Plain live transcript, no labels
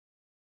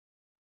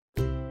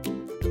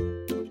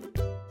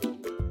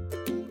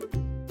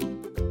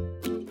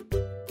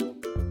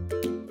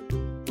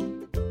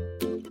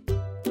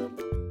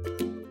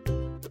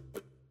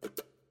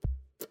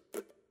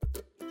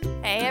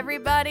Hey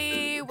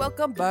everybody,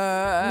 welcome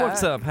back.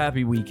 What's up?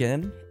 Happy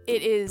weekend.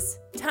 It is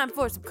time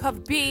for some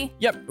Cover B.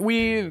 Yep,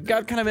 we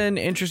got kind of an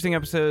interesting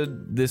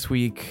episode this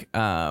week.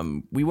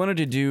 We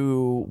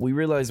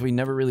realized we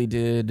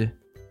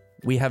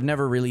have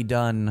never really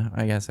done,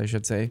 I guess I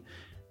should say,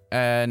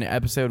 an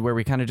episode where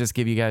we kind of just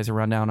give you guys a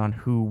rundown on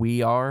who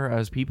we are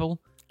as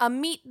people. A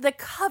Meet the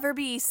Cover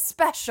B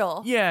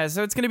special. Yeah,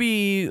 so it's going to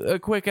be a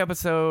quick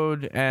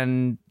episode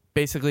and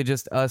basically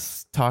just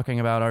us talking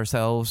about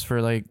ourselves for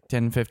like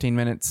 10, 15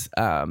 minutes.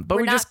 But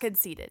We're not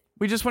conceited.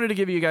 We just wanted to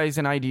give you guys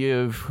an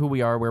idea of who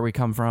we are, where we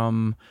come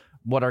from,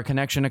 what our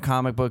connection to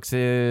comic books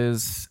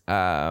is,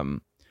 how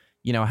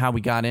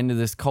we got into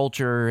this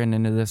culture and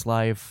into this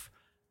life,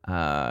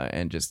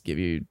 and just give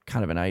you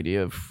kind of an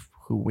idea of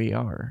who we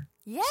are.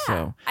 Yeah,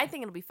 So I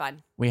think it'll be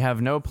fun. we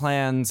have no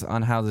plans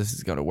on how this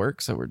is going to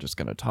work, so we're just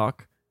going to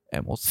talk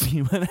and we'll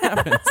see what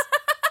happens.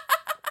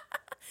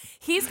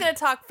 He's going to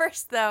talk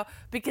first, though,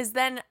 because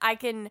then I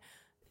can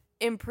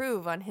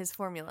improve on his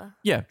formula.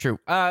 Yeah, true.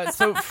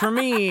 So for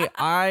me,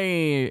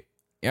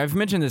 I've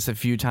mentioned this a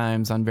few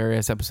times on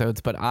various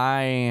episodes, but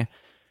I,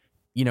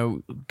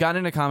 got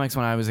into comics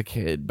when I was a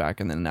kid back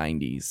in the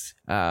 90s.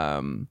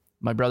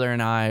 My brother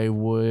and I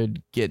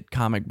would get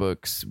comic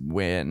books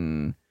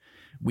when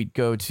we'd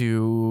go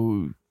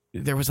to,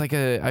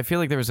 I feel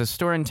like there was a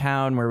store in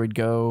town where we'd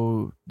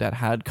go that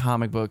had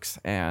comic books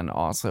and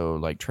also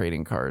like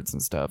trading cards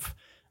and stuff.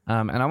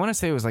 And I want to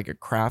say it was like a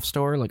craft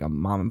store, like a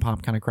mom and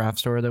pop kind of craft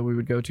store that we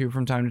would go to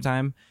from time to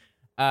time.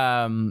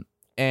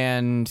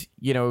 And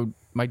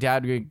my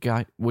dad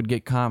would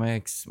get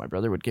comics. My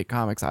brother would get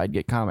comics. I'd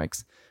get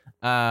comics.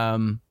 I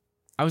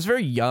was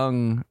very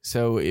young,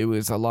 so it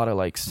was a lot of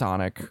like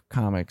Sonic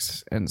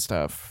comics and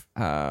stuff.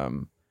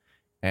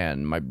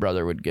 And my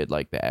brother would get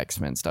like the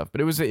X-Men stuff,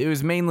 but it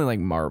was mainly like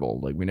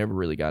Marvel. Like we never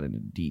really got into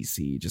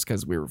DC just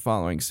because we were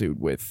following suit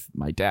with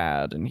my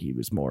dad, and he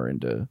was more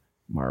into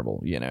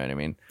Marvel, you know what I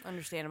mean?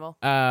 Understandable.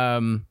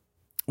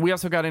 We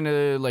also got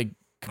into like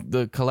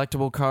the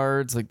collectible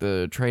cards, like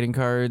the trading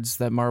cards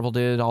that Marvel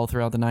did all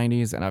throughout the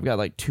 90s, and I've got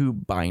like 2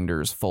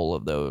 binders full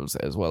of those,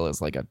 as well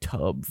as like a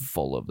tub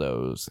full of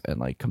those,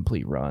 and like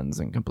complete runs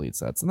and complete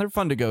sets, and they're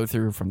fun to go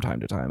through from time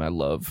to time. I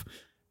love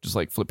just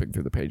like flipping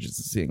through the pages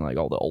and seeing like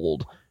all the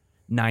old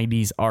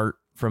 90s art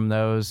from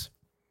those.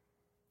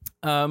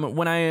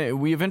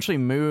 We eventually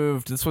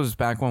moved, this was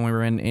back when we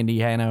were in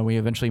Indiana. We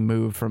eventually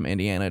moved from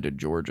Indiana to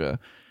Georgia.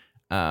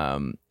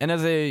 And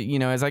as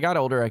I got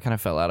older, I kind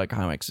of fell out of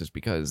comics just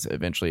because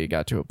eventually it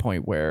got to a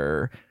point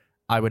where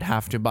I would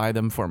have to buy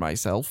them for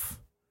myself.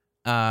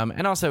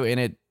 And also in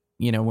it,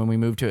 when we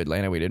moved to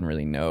Atlanta, we didn't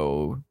really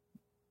know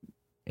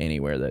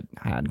anywhere that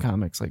had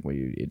comics. Like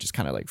it just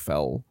kind of like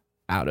fell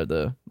out of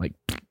the, like,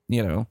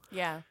 Yeah.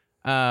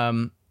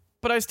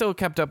 But I still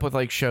kept up with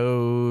like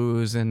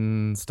shows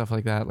and stuff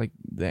like that, like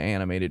the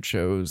animated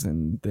shows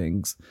and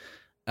things.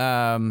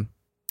 And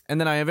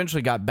then I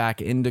eventually got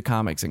back into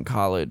comics in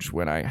college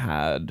when I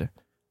had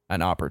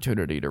an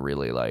opportunity to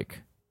really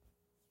like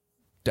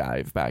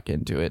dive back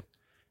into it.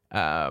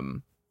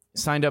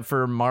 Signed up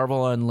for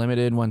Marvel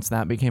Unlimited once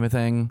that became a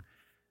thing.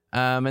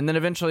 And then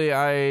eventually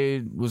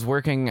I was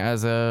working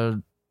as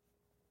a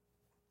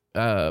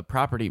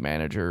property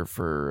manager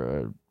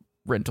for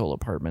rental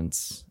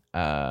apartments.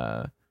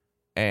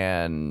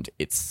 And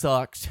it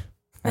sucked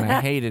and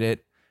I hated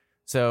it.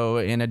 So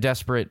in a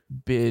desperate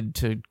bid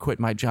to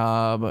quit my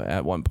job,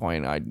 at one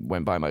point I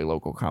went by my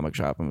local comic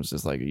shop and was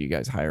just like, "Are you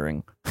guys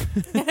hiring?"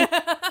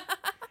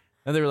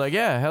 And they were like,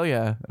 "Yeah, hell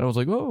yeah." And I was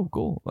like, "Oh,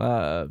 cool."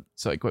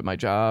 So I quit my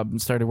job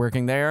and started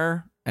working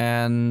there,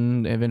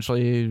 and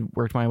eventually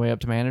worked my way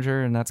up to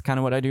manager. And that's kind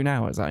of what I do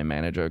now, is I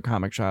manage a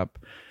comic shop.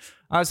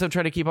 I also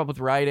try to keep up with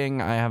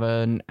writing. I have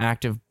an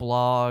active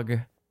blog.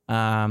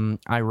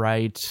 I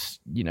write,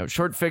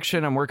 short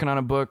fiction. I'm working on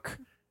a book.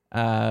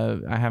 I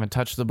haven't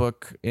touched the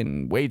book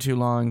in way too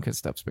long because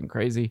stuff's been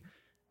crazy.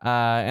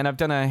 And I've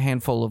done a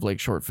handful of like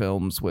short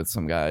films with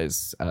some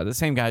guys, the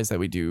same guys that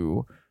we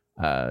do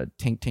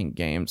Tink Tink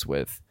games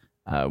with.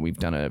 We've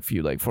done a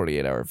few like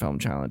 48-hour film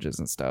challenges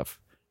and stuff.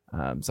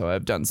 So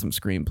I've done some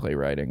screenplay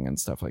writing and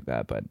stuff like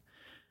that. But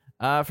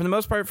for the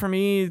most part, for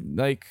me,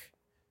 like,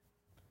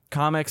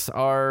 comics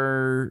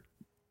are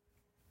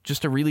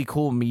just a really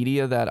cool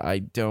media that I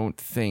don't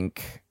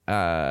think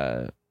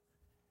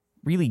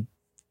really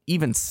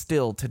even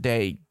still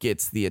today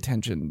gets the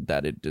attention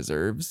that it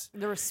deserves.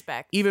 The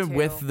respect. Even too.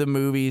 with the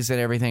movies and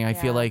everything, I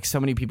feel Yeah. like so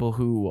many people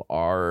who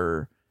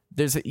are,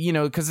 because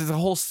there's a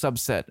whole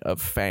subset of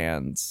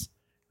fans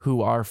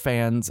who are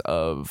fans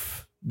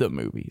of the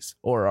movies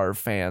or are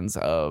fans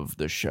of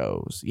the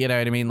shows. You know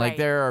what I mean? Like Right.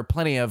 there are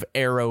plenty of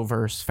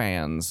Arrowverse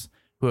fans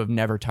who have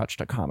never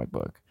touched a comic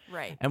book.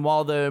 Right. And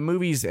while the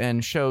movies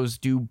and shows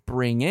do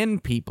bring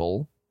in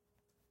people,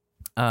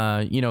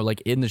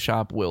 like in the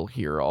shop, we'll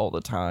hear all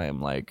the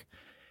time, like,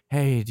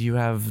 "Hey, do you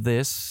have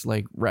this?"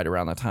 Like right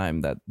around the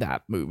time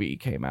that movie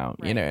came out.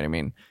 Right. You know what I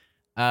mean?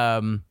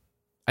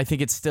 I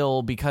think it's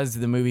still because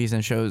the movies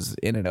and shows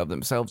in and of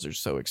themselves are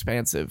so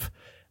expansive.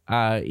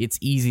 it's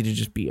easy to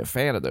just be a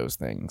fan of those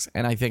things.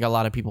 And I think a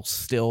lot of people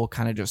still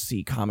kind of just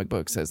see comic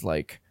books as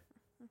like,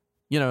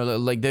 you know,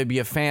 like they'd be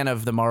a fan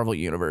of the Marvel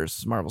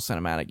universe, Marvel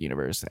Cinematic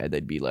Universe, and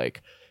they'd be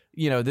like,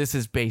 you know, this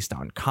is based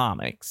on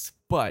comics,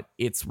 but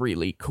it's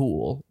really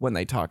cool when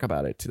they talk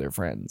about it to their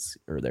friends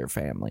or their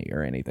family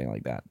or anything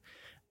like that.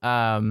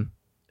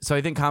 So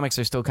I think comics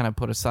are still kind of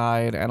put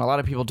aside, and a lot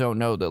of people don't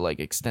know the like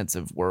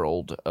extensive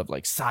world of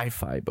like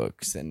sci-fi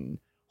books and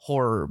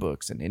horror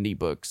books and indie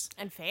books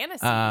and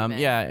fantasy. Even.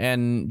 Yeah,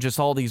 and just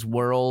all these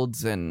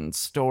worlds and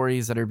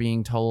stories that are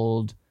being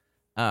told.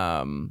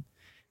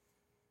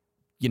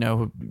 You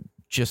know,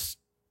 just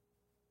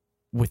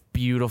with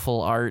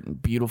beautiful art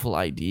and beautiful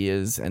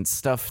ideas and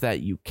stuff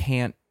that you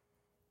can't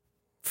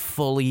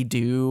fully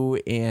do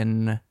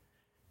in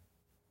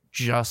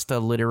just a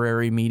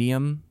literary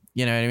medium.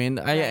 You know what I mean?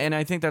 Right.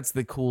 I think that's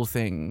the cool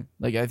thing.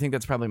 Like, I think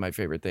that's probably my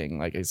favorite thing.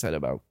 Like I said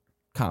about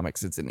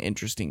comics, it's an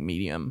interesting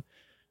medium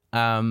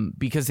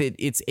because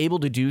it's able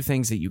to do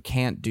things that you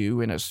can't do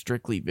in a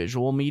strictly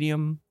visual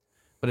medium,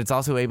 but it's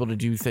also able to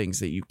do things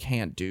that you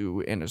can't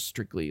do in a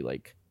strictly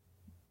like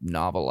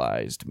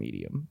novelized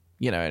medium.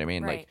 You know what I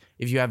mean? Right. Like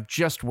if you have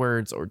just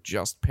words or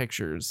just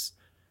pictures,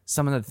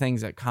 some of the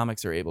things that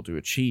comics are able to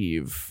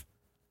achieve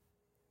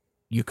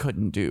you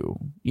couldn't do,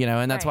 you know,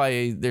 and that's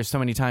why there's so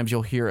many times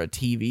you'll hear a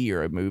TV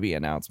or a movie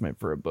announcement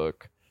for a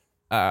book,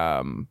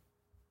 and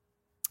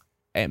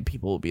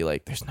people will be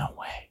like, there's no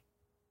way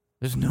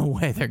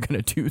they're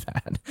gonna do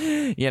that,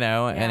 you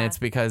know. Yeah. And it's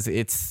because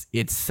it's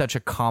such a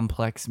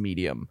complex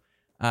medium,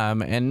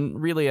 and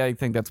really I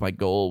think that's my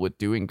goal with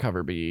doing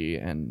Cover B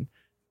and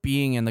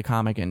being in the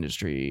comic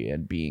industry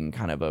and being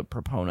kind of a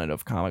proponent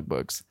of comic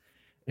books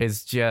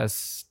is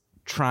just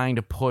trying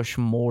to push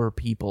more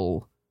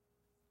people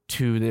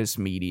to this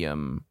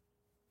medium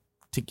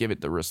to give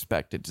it the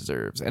respect it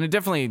deserves. And it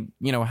definitely,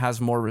 you know,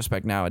 has more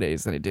respect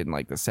nowadays than it did in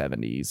like the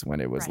 70s when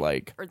it was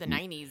like, or the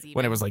 90s even.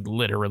 when it was like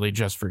literally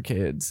just for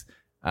kids,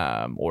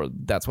 or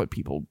that's what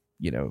people,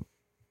 you know,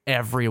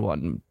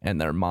 everyone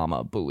and their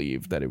mama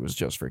believed that it was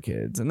just for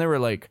kids. And there were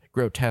like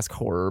grotesque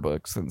horror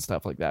books and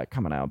stuff like that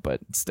coming out,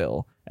 but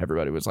still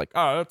everybody was like,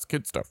 oh, that's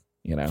kid stuff,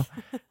 you know.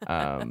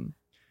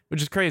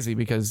 Which is crazy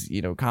because,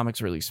 you know,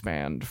 comics really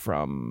spanned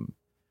from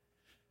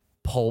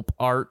pulp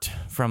art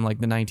from like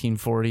the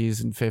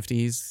 1940s and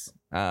 50s,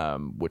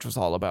 which was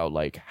all about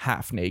like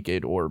half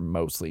naked or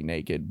mostly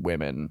naked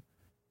women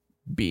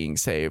being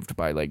saved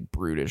by like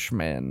brutish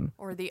men.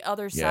 Or the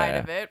other side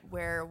of it,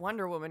 where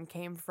Wonder Woman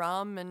came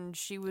from, and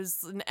she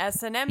was an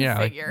S&M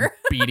figure.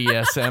 Like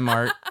BDSM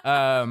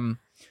art.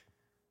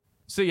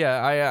 So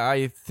yeah,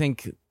 I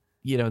think,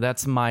 you know,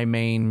 that's my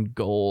main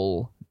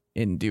goal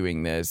in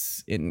doing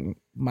this, in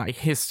my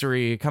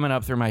history, coming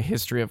up through my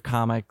history of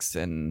comics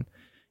and,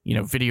 you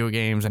know, video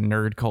games and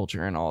nerd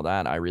culture and all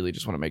that. I really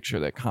just want to make sure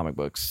that comic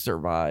books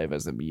survive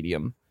as a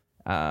medium,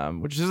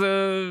 which is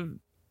a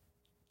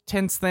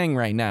tense thing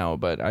right now,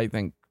 but I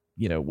think,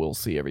 you know, we'll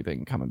see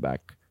everything coming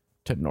back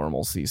to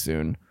normalcy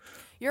soon.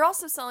 You're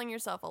also selling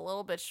yourself a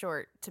little bit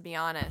short, to be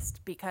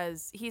honest,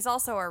 because he's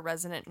also our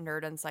resident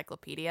nerd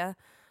encyclopedia.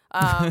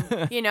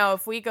 You know,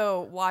 if we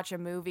go watch a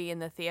movie in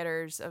the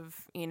theaters of,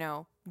 you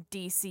know,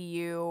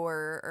 DCU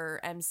or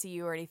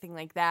MCU or anything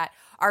like that,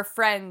 our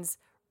friends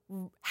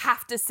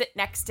have to sit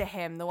next to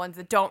him, the ones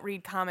that don't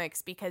read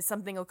comics, because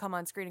something will come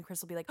on screen and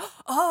Chris will be like,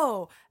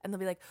 oh, and they'll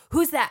be like,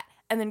 who's that?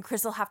 And then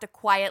Chris will have to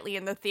quietly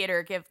in the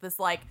theater give this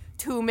like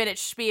 2-minute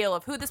spiel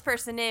of who this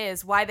person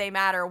is, why they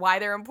matter, why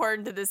they're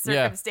important to this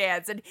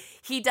circumstance. And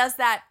he does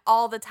that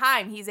all the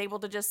time. He's able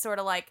to just sort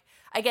of like,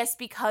 I guess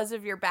because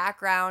of your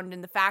background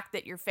and the fact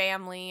that your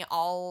family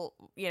all,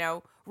 you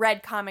know,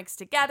 read comics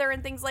together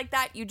and things like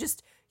that,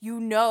 you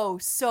know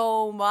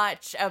so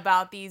much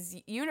about these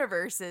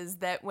universes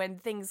that when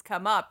things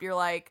come up, you're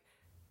like,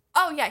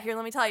 oh yeah, here,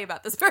 let me tell you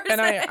about this person.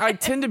 And I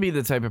tend to be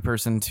the type of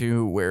person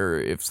too, where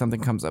if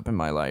something comes up in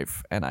my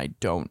life and I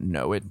don't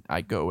know it,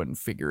 I go and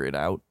figure it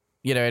out.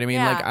 You know what I mean?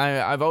 Yeah. Like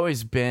I've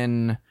always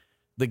been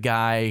the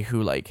guy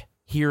who like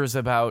hears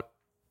about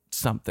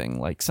something,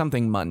 like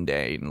something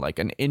mundane, like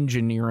an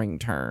engineering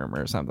term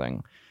or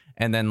something.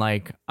 And then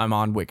like I'm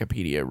on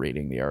Wikipedia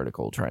reading the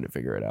article, trying to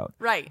figure it out.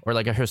 Right. Or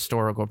like a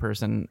historical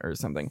person or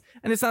something.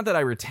 And it's not that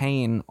I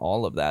retain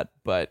all of that,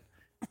 but,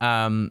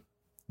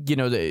 you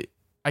know,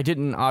 I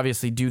didn't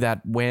obviously do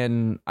that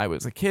when I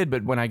was a kid,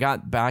 but when I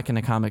got back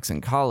into comics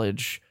in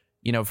college,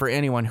 you know, for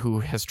anyone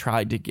who has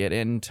tried to get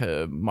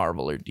into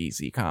Marvel or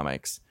DC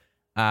comics,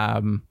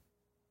 and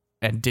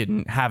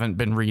haven't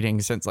been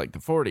reading since like the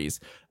 40s,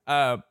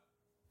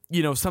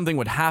 you know, something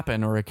would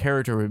happen or a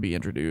character would be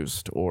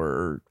introduced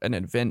or an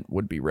event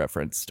would be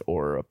referenced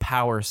or a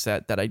power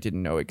set that I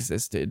didn't know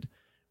existed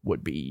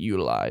would be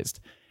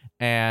utilized.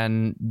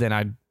 And then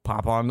I'd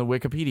pop on the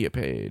Wikipedia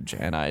page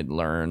and I'd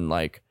learn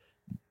like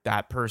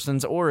that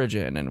person's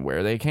origin and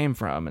where they came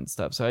from and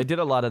stuff. So I did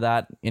a lot of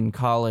that in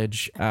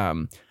college.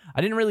 I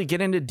didn't really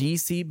get into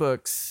DC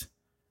books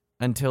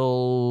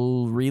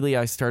until really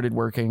I started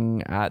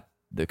working at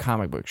the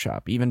comic book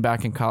shop. Even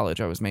back in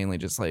college, I was mainly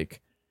just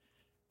like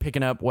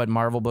picking up what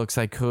Marvel books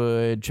I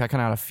could, checking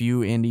out a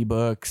few indie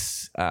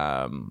books,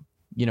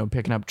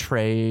 picking up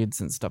trades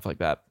and stuff like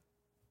that.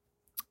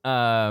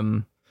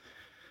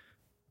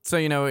 So,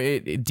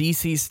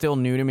 DC's still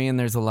new to me and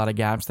there's a lot of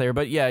gaps there.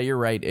 But yeah, you're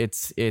right.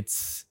 It's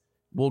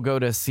we'll go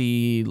to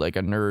see like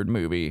a nerd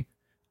movie.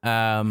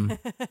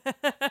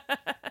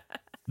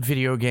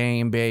 Video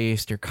game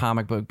based or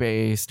comic book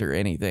based or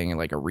anything,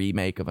 like a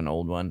remake of an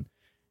old one.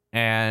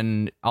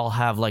 And I'll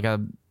have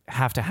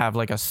to have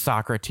a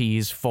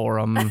Socrates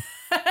forum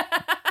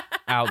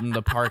out in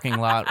the parking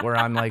lot where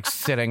I'm like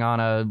sitting on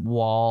a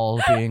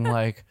wall being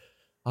like,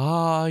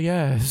 ah,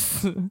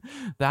 yes,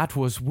 that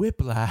was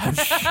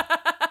Whiplash.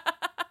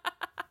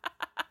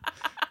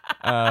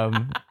 All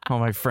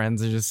my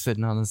friends are just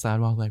sitting on the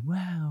sidewalk like,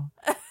 wow.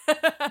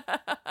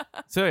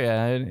 So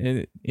yeah,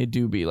 it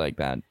do be like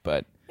that,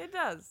 but it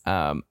does.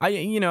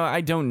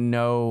 I don't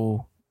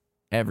know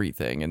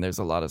everything, and there's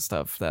a lot of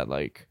stuff that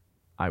like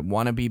I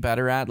want to be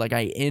better at. Like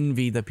I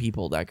envy the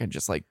people that could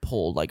just like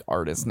pull like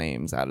artist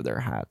names out of their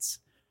hats.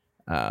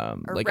 Or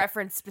like,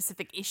 reference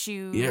specific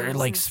issues. Yeah, or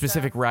like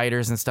specific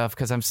writers and stuff,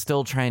 because I'm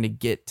still trying to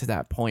get to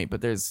that point.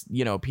 But there's,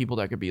 people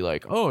that could be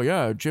like, oh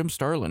yeah, Jim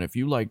Starlin, if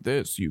you like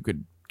this, you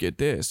could get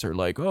this. Or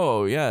like,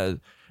 oh yeah,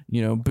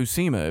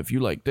 Buscema, if you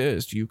like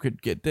this, you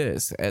could get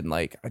this. And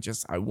like,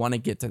 I want to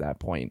get to that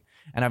point.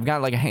 And I've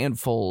got like a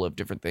handful of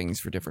different things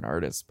for different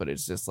artists, but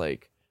it's just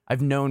like,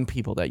 I've known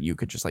people that you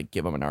could just like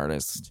give them an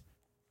artist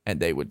and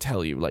they would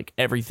tell you like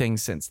everything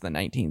since the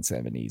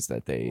 1970s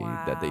that they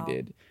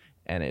did.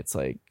 And it's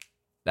like,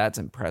 that's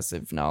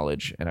impressive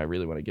knowledge. And I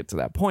really want to get to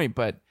that point.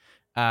 But,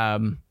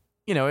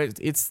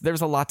 it's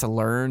there's a lot to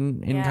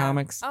learn in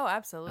comics. Oh,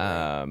 absolutely.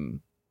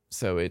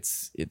 So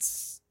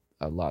it's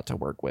a lot to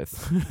work with.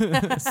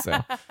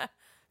 So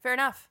fair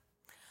enough.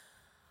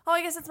 Oh,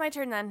 I guess it's my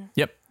turn then.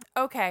 Yep.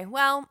 Okay.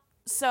 Well,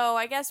 so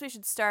I guess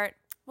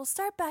we'll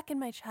start back in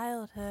my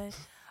childhood.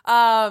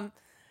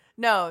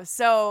 No.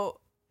 So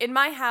in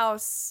my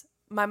house,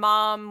 my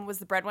mom was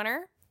the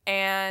breadwinner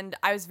and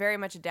I was very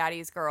much a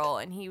daddy's girl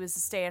and he was a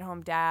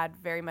stay-at-home dad,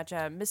 very much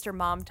a Mr.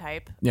 Mom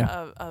type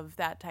of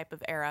that type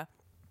of era.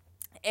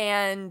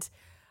 And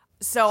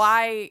so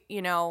I,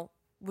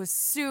 was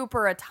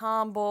super a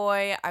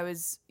tomboy. I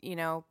was,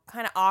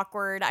 kind of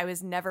awkward. I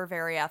was never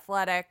very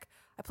athletic.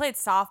 I played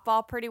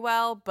softball pretty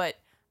well, but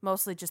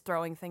mostly just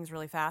throwing things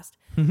really fast.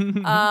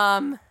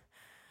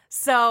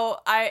 So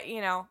I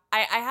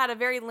had a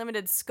very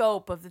limited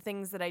scope of the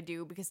things that I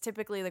do because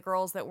typically the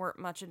girls that weren't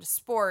much into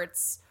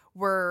sports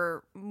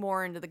were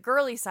more into the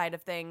girly side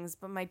of things,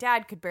 but my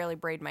dad could barely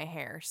braid my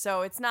hair.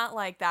 So it's not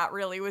like that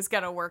really was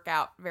going to work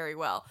out very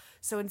well.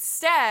 So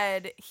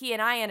instead, he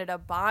and I ended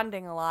up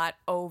bonding a lot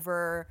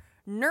over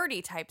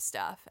nerdy type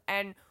stuff.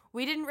 And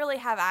we didn't really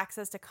have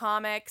access to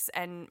comics.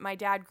 And my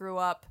dad grew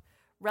up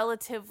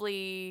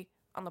relatively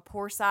on the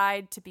poor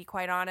side, to be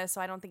quite honest.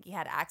 So I don't think he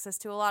had access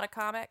to a lot of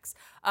comics.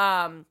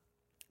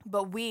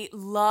 But we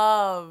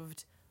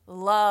loved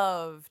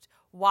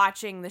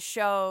watching the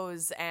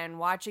shows and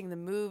watching the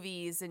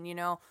movies. And,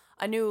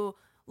 a new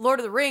Lord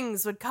of the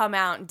Rings would come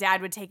out and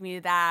dad would take me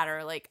to that.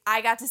 Or like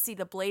I got to see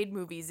the Blade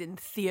movies in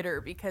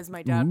theater because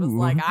my dad was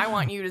like, I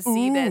want you to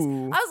see this. I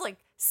was like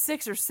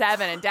 6 or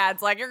 7 and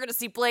dad's like, you're going to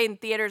see Blade in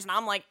theaters. And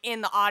I'm like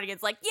in the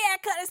audience like, yeah,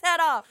 cut his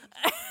head off.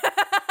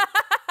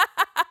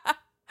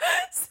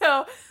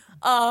 So,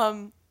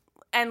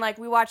 and like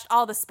we watched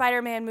all the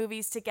Spider-Man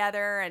movies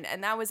together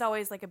and that was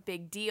always like a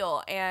big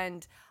deal.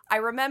 And I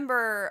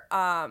remember,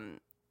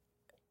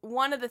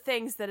 one of the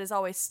things that has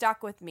always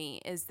stuck with me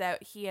is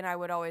that he and I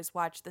would always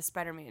watch the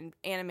Spider-Man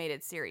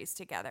animated series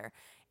together.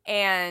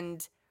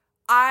 And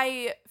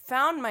I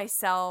found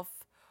myself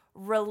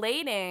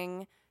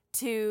relating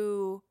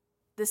to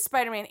the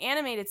Spider-Man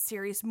animated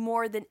series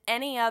more than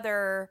any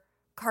other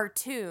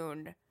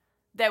cartoon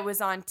that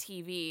was on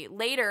TV.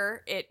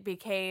 Later, it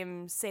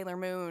became Sailor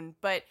Moon,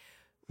 but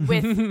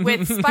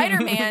with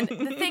Spider-Man,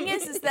 the thing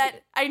is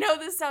that I know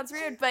this sounds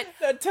weird, but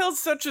that tells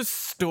such a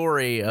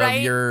story of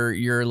right?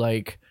 your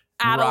like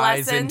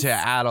rise into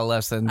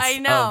adolescence. I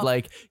know. Of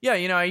like, yeah,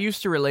 I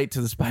used to relate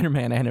to the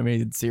Spider-Man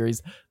animated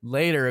series.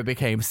 Later, it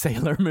became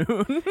Sailor Moon.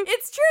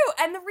 It's true,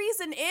 and the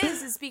reason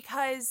is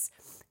because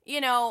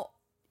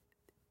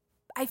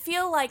I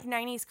feel like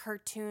 90s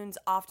cartoons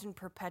often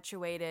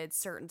perpetuated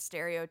certain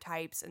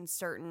stereotypes and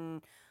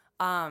certain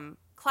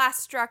class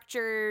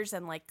structures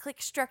and like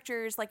clique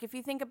structures. Like if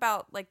you think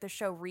about like the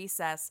show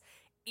Recess,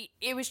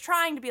 it was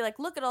trying to be like,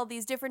 look at all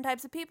these different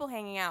types of people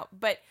hanging out.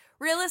 But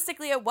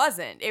realistically, it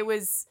wasn't. It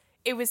was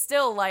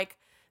still like,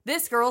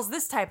 this girl's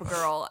this type of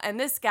girl and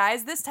this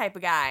guy's this type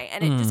of guy.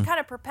 And it just kind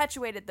of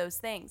perpetuated those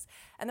things.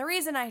 And the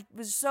reason I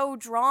was so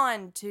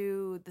drawn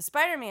to the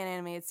Spider-Man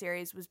animated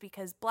series was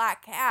because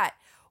Black Cat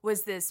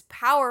was this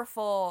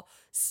powerful,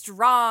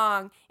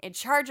 strong, in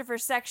charge of her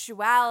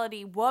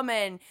sexuality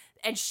woman.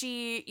 And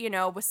she,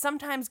 was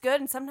sometimes good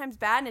and sometimes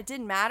bad and it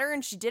didn't matter.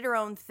 And she did her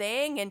own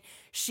thing and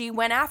she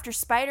went after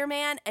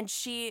Spider-Man and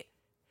she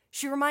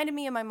reminded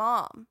me of my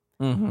mom.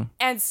 Mm-hmm.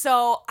 And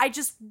so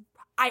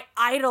I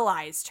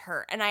idolized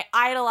her and I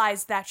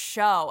idolized that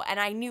show and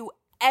I knew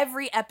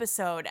every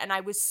episode, and I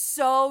was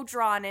so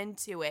drawn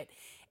into it.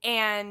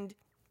 And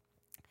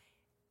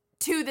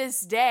to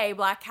this day,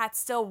 Black Cat's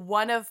still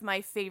one of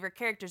my favorite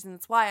characters, and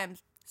that's why I'm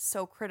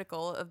so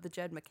critical of the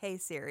Jed McKay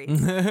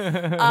series.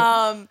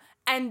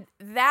 And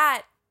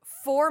that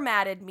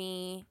formatted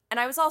me. And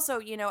I was also,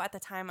 you know, at the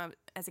time,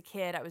 as a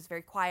kid, I was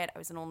very quiet. I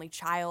was an only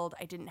child.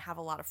 I didn't have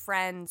a lot of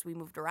friends. We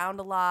moved around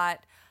a lot.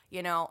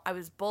 You know, I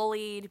was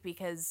bullied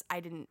because I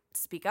didn't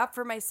speak up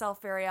for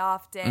myself very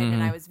often.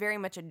 And I was very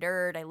much a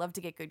nerd. I loved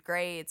to get good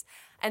grades.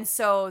 And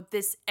so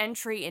this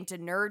entry into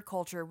nerd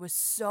culture was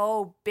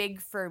so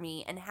big for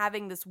me. And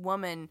having this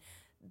woman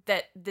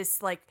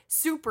this like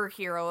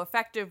superhero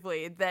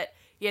effectively that,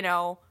 you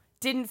know,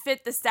 didn't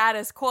fit the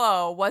status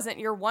quo, wasn't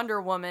your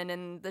Wonder Woman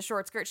in the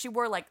short skirt. She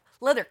wore like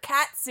leather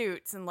cat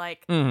suits and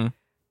like,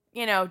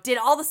 you know, did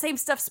all the same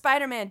stuff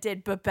Spider-Man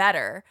did, but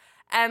better.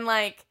 And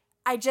like,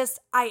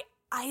 I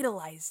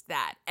idolized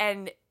that.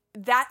 And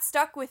that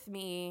stuck with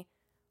me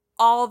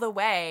all the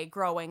way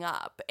growing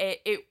up.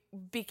 It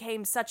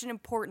became such an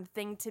important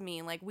thing to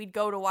me. Like, we'd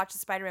go to watch the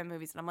Spider-Man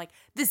movies and I'm like,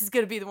 this is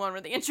going to be the one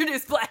where they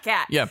introduce Black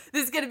Cat. Yeah.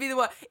 This is going to be the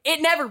one.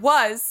 It never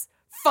was.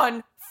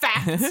 Fun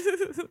fact.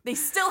 They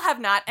still have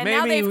not. And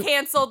now they've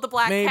canceled the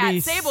Black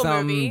Cat Sable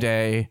movie.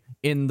 Someday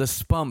in the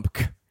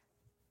Spunk.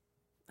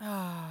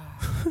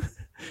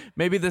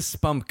 Maybe the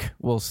Spunk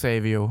will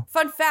save you.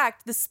 Fun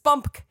fact, the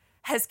Spunk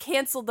has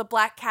canceled the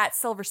Black Cat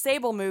Silver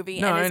Sable movie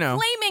and is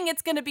claiming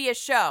it's going to be a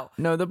show.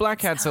 No, the Black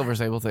Cat Silver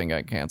Sable thing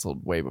got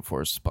canceled way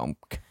before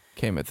Spunk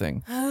became a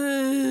thing.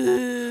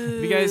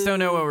 If you guys don't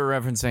know what we're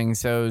referencing,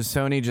 so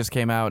Sony just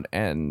came out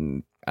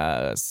and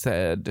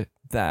said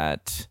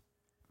that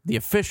the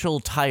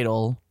official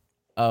title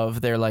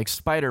of their like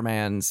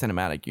Spider-Man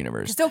cinematic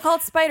universe. Just don't call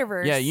it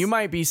Spider-Verse. Yeah, you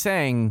might be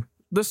saying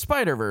the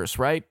Spider-Verse,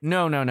 right?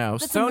 No.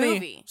 That's a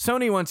movie.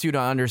 Sony wants you to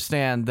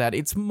understand that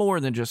it's more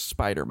than just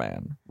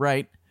Spider-Man,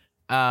 right?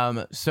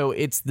 So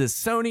it's the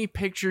Sony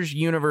Pictures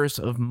universe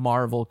of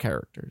Marvel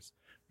characters.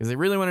 Because they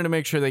really wanted to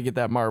make sure they get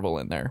that Marvel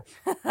in there.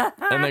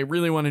 And they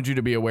really wanted you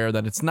to be aware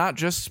that it's not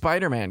just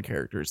Spider-Man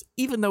characters,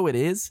 even though it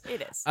is.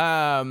 It is.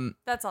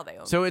 That's all they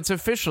own. So it's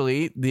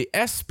officially the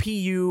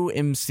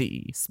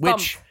SPUMC, Spunk.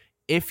 which,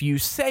 if you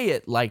say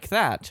it like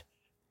that,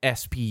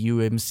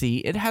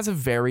 SPUMC, it has a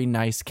very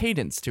nice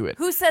cadence to it.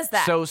 Who says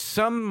that? So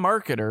some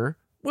marketer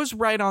was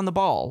right on the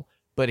ball.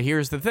 But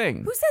here's the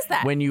thing. Who says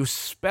that? When you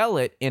spell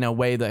it in a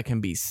way that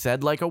can be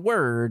said like a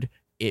word,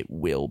 it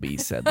will be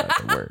said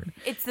like a word.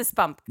 It's the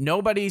Spump.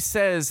 Nobody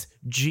says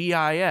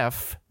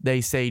GIF. They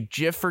say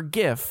GIF or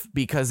GIF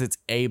because it's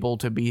able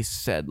to be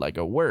said like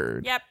a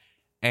word. Yep.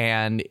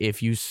 And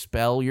if you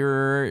spell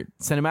your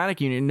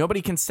cinematic union,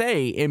 nobody can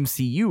say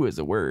MCU as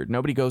a word.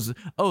 Nobody goes,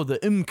 oh, the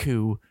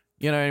MCU.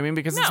 You know what I mean?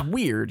 Because it's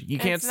weird. You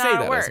can't say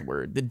that as a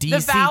word. The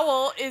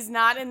vowel is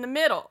not in the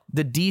middle.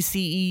 The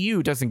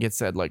DCEU doesn't get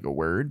said like a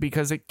word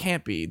because it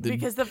can't be.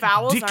 Because the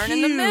vowels aren't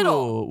in the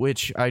middle.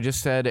 Which I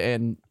just said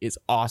and is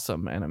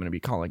awesome. And I'm going to be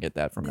calling it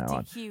that from now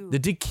on. The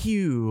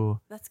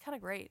DQ. That's kind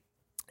of great.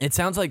 It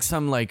sounds like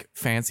some like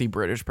fancy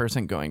British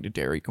person going to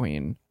Dairy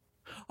Queen.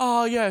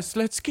 Oh, yes,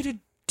 let's get a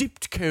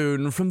dipped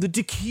cone from the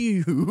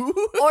DQ.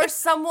 Or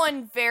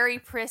someone very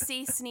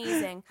prissy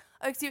sneezing.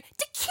 Oh, excuse me.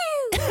 DQ.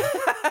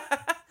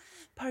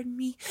 Pardon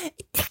me.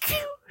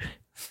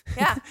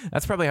 Yeah.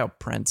 That's probably how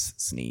Prince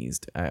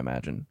sneezed, I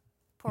imagine.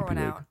 Pour one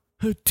out.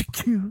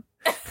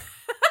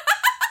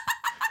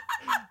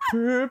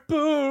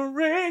 Purple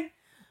rain.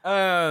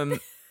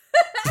 The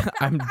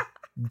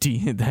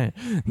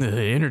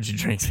energy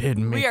drink's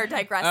hitting me. We are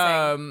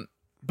digressing.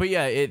 But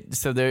yeah,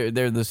 so they're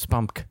the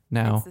Spunk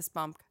now. It's the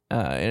Spunk.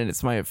 And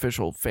it's my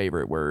official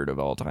favorite word of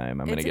all time.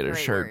 I'm gonna get a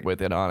shirt word.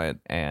 with it on it,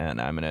 and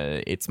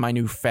it's my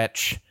new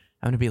fetch.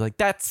 I'm going to be like,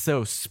 that's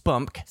so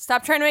spunk.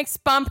 Stop trying to make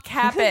spunk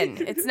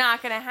happen. It's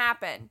not going to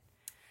happen.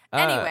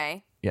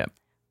 Anyway. Yeah.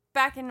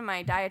 Back into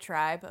my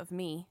diatribe of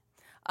me.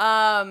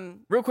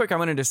 Real quick, I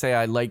wanted to say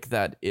I like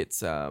that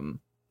it's, as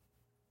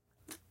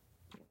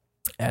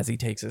he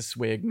takes a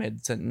swig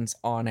mid-sentence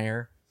on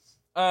air.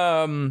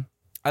 I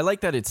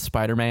like that it's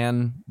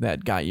Spider-Man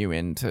that got you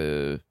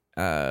into,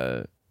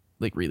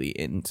 like really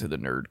into the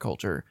nerd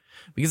culture.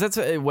 Because that's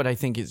what I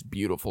think is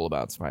beautiful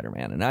about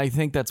Spider-Man. And I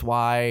think that's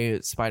why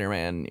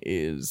Spider-Man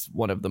is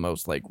one of the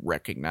most like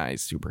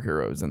recognized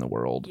superheroes in the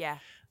world. Yeah.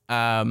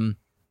 And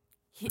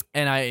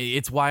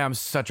it's why I'm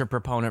such a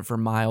proponent for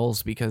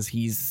Miles, because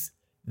he's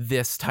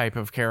this type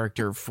of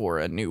character for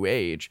a new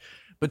age.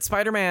 But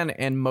Spider-Man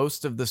and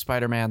most of the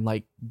Spider-Man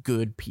like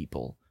good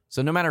people.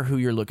 So no matter who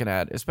you're looking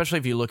at, especially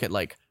if you look at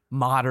like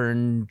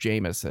modern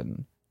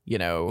Jameson, you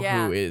know,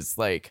 who is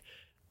like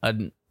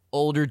an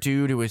older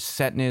dude who was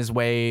set in his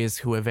ways,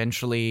 who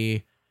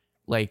eventually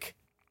like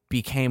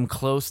became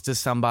close to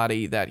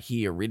somebody that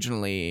he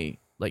originally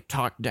like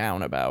talked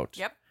down about.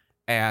 Yep.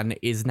 And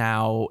is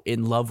now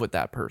in love with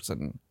that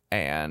person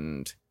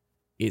and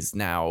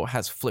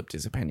has flipped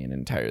his opinion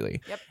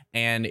entirely. Yep.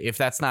 And if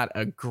that's not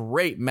a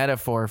great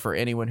metaphor for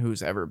anyone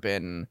who's ever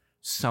been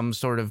some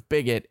sort of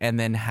bigot and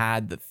then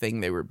had the thing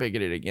they were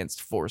bigoted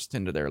against forced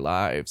into their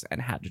lives and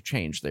had to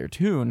change their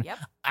tune. Yep.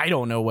 I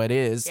don't know what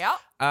is. Yep.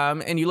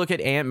 And you look at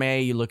Aunt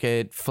May, you look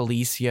at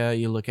Felicia,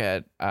 you look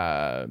at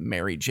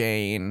Mary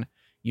Jane,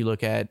 you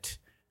look at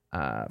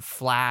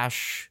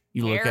Flash,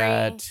 you look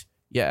at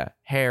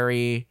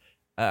Harry.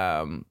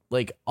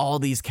 Like all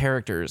these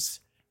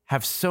characters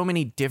have so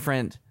many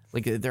different,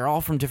 like they're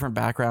all from different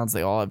backgrounds.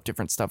 They all have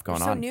different stuff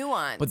going on. So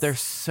nuanced. But they're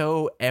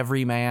so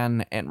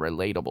everyman and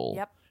relatable.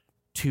 Yep.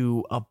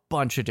 To a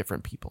bunch of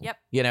different people. Yep.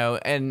 You know,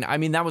 and I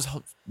mean, that was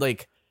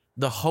like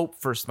the hope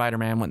for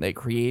Spider-Man when they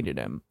created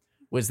him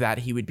was that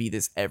he would be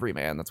this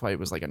everyman. That's why he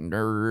was like a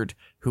nerd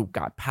who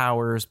got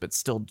powers but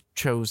still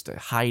chose to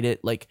hide it.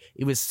 Like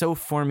it was so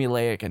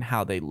formulaic in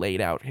how they laid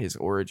out his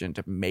origin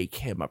to make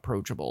him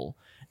approachable.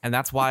 And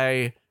that's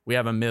why we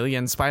have a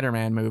million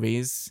Spider-Man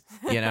movies.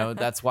 You know,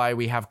 that's why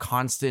we have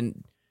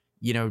constant,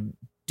 you know,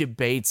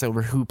 debates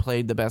over who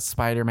played the best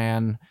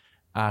Spider-Man,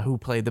 who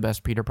played the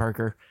best Peter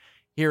Parker.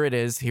 Here it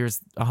is. Here's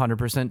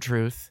 100%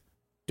 truth.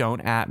 Don't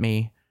at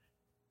me.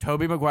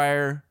 Tobey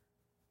Maguire,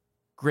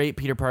 great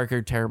Peter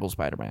Parker, terrible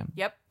Spider-Man.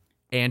 Yep.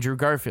 Andrew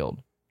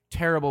Garfield,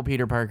 terrible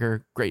Peter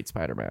Parker, great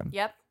Spider-Man.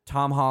 Yep.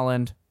 Tom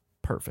Holland,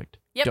 perfect.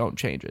 Yep. Don't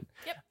change it.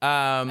 Yep.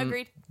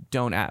 Agreed.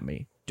 Don't at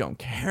me. Don't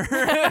care.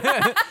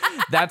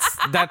 That's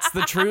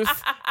the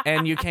truth,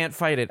 and you can't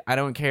fight it. I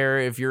don't care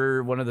if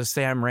you're one of the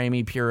Sam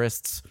Raimi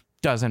purists.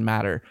 Doesn't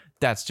matter.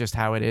 That's just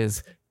how it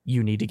is.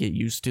 You need to get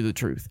used to the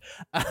truth.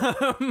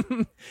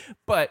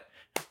 But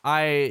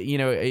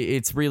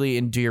it's really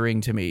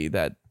endearing to me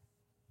that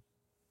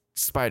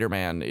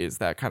Spider-Man is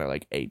that kind of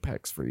like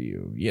apex for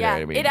you. You know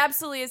what I mean? It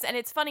absolutely is. And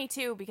it's funny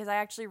too, because I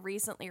actually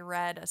recently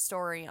read a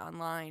story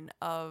online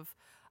of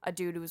a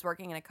dude who was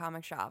working in a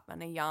comic shop,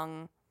 and a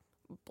young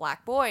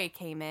black boy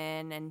came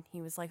in and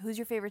he was like, "Who's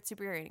your favorite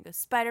superhero?" And he goes,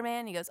 "Spider-Man."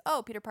 And he goes,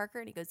 "Oh, Peter Parker."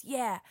 And he goes,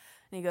 "Yeah."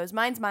 And he goes,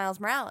 "Mine's Miles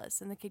Morales."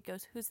 And the kid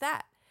goes, "Who's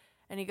that?"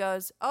 And he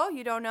goes, "Oh,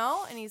 you don't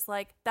know?" And he's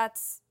like,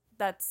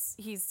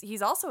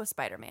 he's also a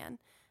Spider-Man.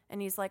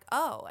 And he's like,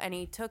 "Oh." And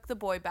he took the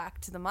boy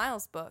back to the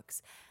Miles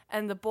books,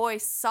 and the boy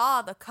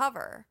saw the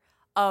cover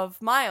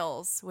of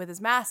Miles with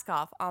his mask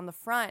off on the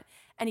front,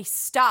 and he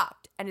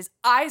stopped and his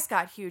eyes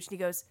got huge, and he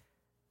goes,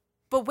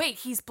 "But wait,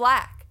 he's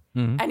black."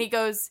 Mm-hmm. And he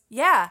goes,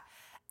 "Yeah."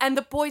 And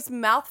the boy's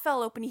mouth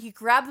fell open. He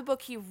grabbed the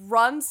book. He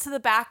runs to the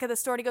back of the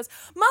store. And he goes,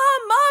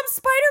 Mom,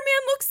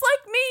 Spider-Man looks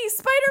like me.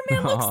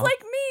 Spider-Man looks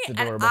like me.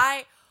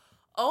 And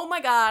oh my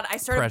God, I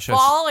started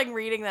bawling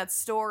reading that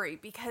story,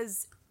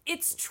 because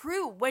it's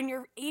true. When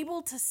you're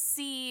able to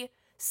see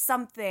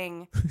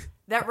something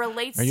that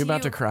relates to you. Are you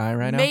about to cry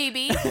right now?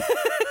 Maybe.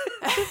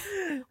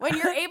 When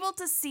you're able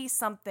to see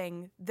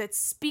something that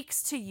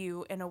speaks to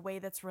you in a way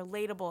that's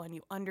relatable and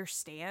you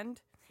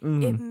understand,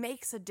 it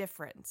makes a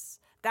difference.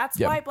 That's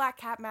why Black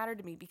Cat mattered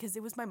to me, because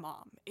it was my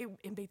mom.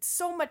 It made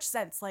so much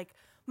sense. Like,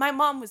 my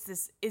mom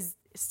was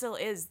still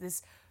is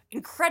this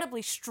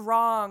incredibly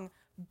strong,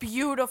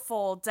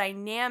 beautiful,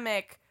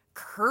 dynamic,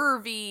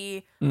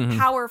 curvy,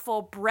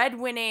 powerful,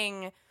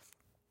 breadwinning,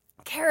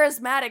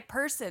 charismatic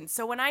person.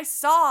 So when I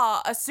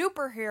saw a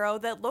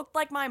superhero that looked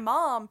like my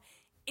mom,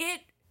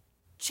 it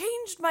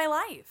changed my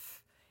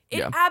life.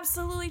 It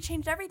absolutely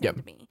changed everything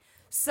to me.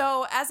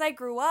 So as I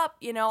grew up,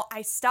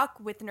 I stuck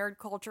with nerd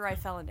culture. I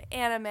fell into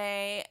anime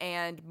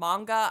and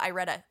manga. I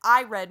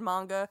read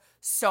manga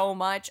so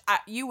much.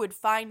 You would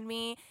find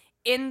me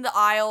in the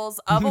aisles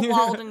of a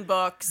Walden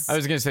Books. I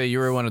was going to say, you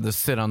were one of the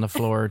sit on the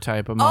floor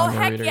type of manga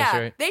readers,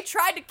 right? They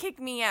tried to kick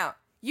me out.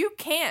 You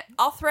can't.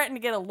 I'll threaten to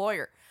get a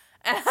lawyer.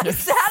 And I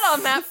sat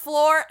on that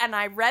floor and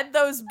I read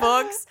those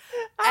books.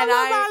 And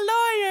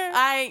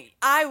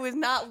I would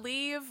not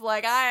leave.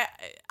 Like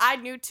I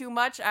knew too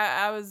much.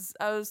 I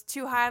was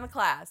too high in the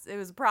class. It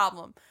was a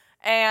problem.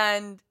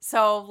 And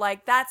so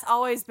like that's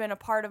always been a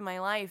part of my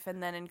life.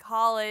 And then in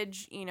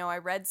college, I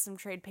read some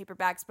trade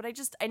paperbacks, but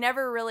I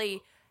never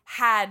really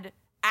had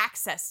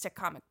access to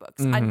comic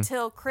books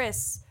until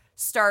Chris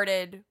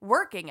started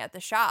working at the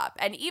shop.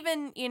 And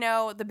even,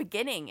 the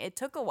beginning, it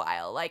took a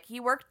while. Like, he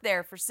worked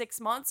there for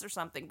 6 months or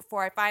something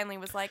before I finally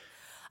was like,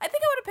 I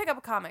think I want to pick up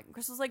a comic. And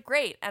Chris was like,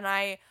 great. And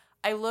I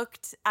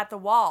looked at the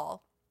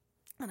wall,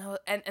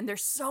 and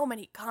there's so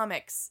many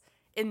comics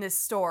in this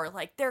store.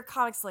 Like, their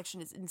comic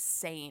selection is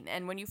insane.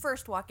 And when you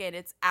first walk in,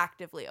 it's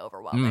actively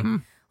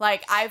overwhelming.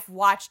 Like, I've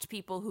watched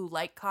people who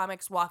like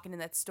comics walk into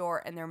that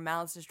store and their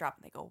mouths just drop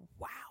and they go,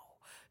 wow.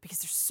 Because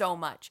there's so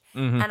much.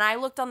 And I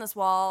looked on this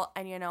wall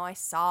and, I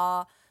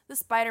saw the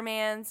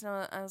Spider-Mans.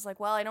 And I was like,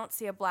 well, I don't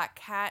see a Black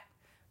Cat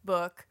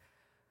book.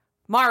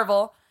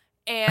 Marvel.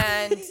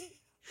 And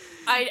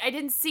I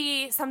didn't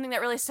see something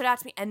that really stood out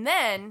to me. And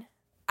then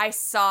I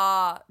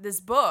saw this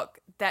book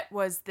that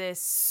was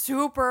this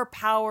super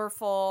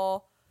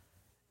powerful,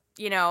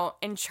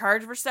 in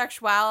charge of her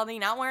sexuality,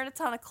 not wearing a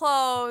ton of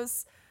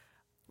clothes,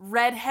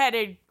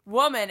 redheaded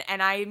woman.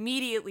 And I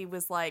immediately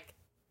was like,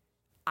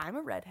 I'm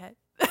a redhead.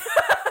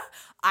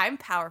 I'm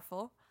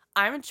powerful.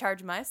 I'm in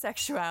charge of my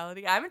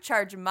sexuality. I'm in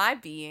charge of my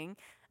being.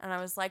 And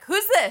I was like,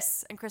 who's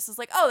this? And Chris was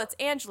like, oh, that's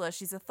Angela.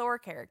 She's a Thor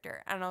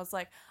character. And I was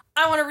like,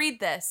 I want to read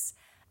this.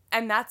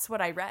 And that's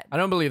what I read. I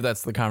don't believe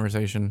that's the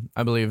conversation.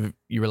 I believe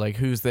you were like,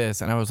 who's this?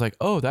 And I was like,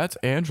 oh, that's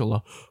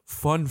Angela.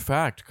 Fun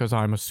fact, because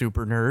I'm a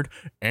super nerd.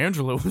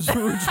 Angela was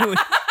originally...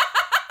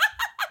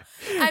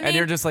 and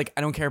you're just like,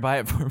 I don't care, buy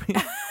it for me.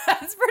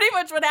 That's pretty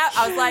much what happened.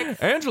 I was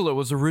like... Angela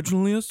was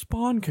originally a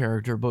Spawn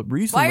character, but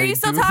recently... Why are you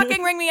still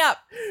talking? Ring me up.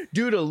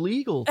 Due to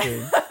legal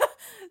things.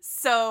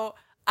 So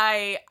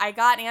I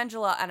got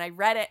Angela and I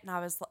read it and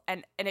I was...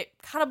 And it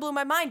kind of blew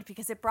my mind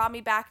because it brought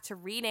me back to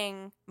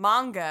reading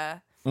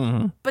manga.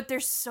 Mm-hmm. But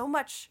there's so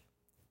much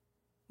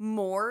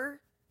more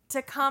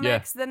to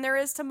comics than there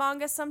is to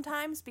manga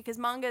sometimes, because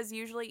manga is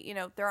usually, you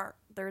know, there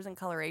isn't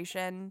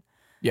coloration.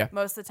 Yeah.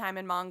 Most of the time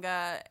in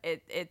manga,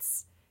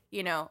 it's,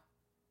 you know,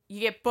 you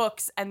get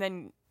books and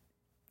then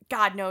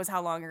God knows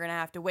how long you're going to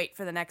have to wait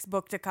for the next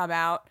book to come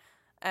out.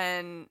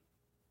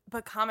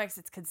 But comics,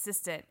 it's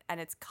consistent and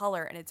it's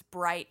color and it's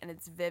bright and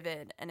it's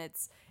vivid and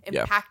it's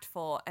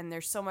impactful and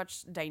there's so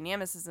much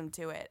dynamicism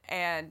to it.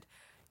 And,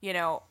 you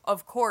know,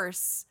 of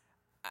course,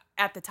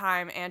 at the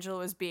time, Angela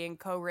was being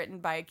co-written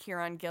by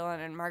Kieran Gillen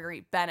and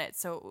Marguerite Bennett,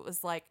 so it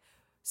was like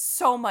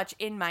so much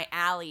in my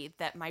alley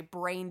that my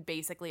brain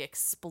basically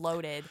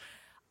exploded.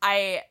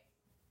 I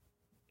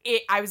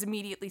was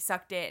immediately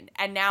sucked in,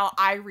 and now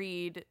I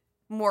read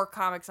more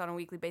comics on a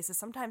weekly basis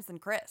sometimes than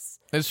Chris.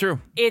 It's true.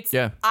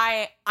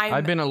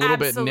 I've been a little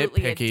bit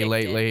nitpicky addicted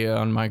lately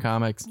on my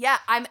comics. Yeah,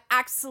 I'm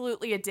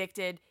absolutely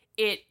addicted.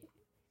 It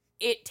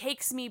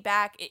takes me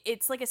back.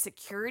 It's like a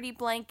security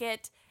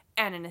blanket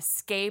and an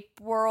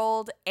escape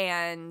world,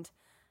 and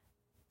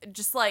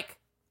just like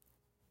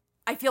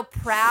I feel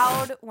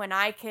proud when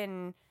I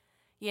can,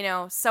 you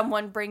know,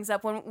 someone brings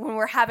up when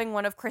we're having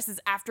one of Chris's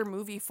after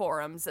movie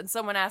forums and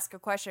someone asks a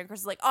question,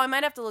 Chris is like, oh, I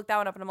might have to look that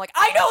one up, and I'm like,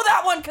 I know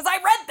that one because I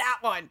read that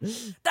one.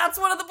 That's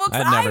one of the books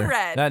I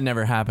read. That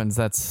never happens.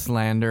 That's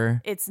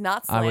slander. It's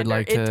not slander. I would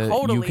like to. It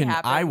totally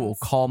happens. I will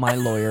call my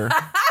lawyer.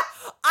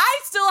 I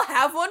still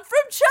have one from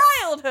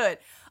childhood.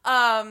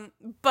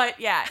 But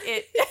yeah,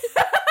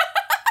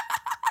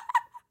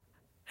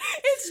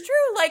 it's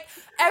true. Like,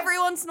 every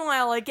once in a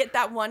while, I get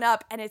that one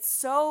up, and it's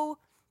so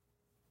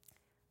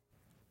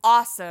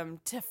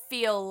awesome to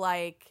feel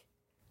like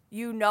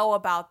you know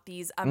about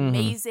these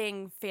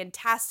amazing,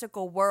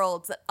 fantastical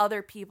worlds that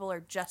other people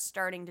are just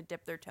starting to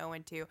dip their toe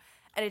into.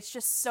 And it's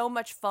just so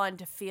much fun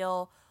to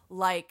feel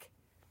like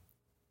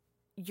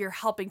you're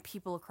helping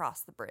people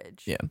across the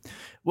bridge. Yeah.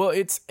 Well,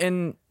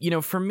 and, you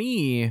know, for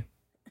me,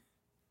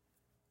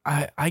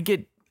 I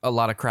get a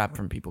lot of crap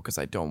from people because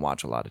I don't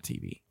watch a lot of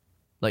TV.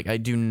 Like, we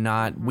do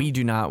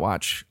not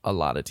watch a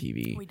lot of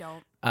TV. We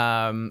don't.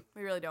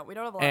 We really don't. We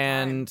don't have a lot of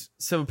time. And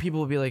so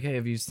people will be like, hey,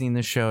 have you seen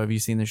this show? Have you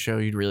seen this show?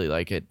 You'd really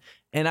like it.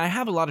 And I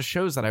have a lot of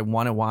shows that I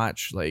want to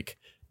watch. Like,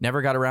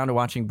 never got around to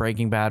watching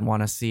Breaking Bad,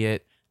 want to see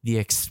it. The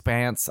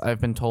Expanse, I've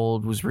been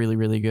told, was really,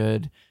 really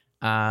good.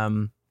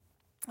 I've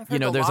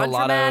heard there's a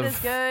lot of is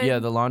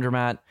good. The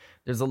Laundromat.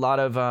 There's a lot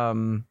of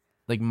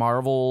like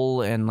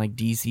Marvel and like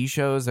DC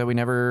shows that we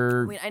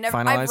never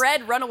finalized. I've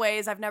read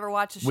Runaways. I've never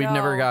watched a show.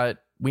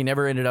 We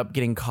never ended up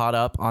getting caught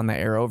up on the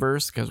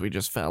Arrowverse because we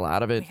just fell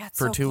out of it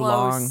for too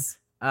long.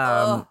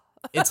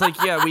 It's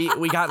like,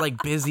 we got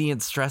like busy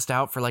and stressed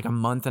out for like a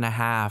month and a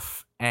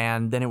half.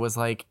 And then it was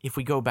like, if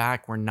we go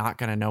back, we're not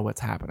going to know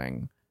what's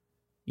happening,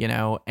 you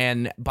know?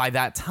 And by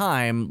that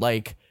time,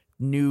 like,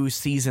 new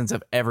seasons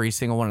of every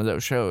single one of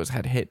those shows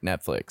had hit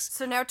Netflix.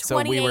 So now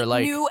 28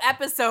 new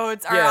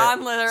episodes are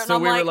on there. So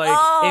we were like,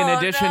 in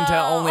addition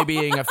to only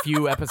being a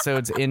few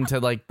episodes into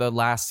like the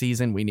last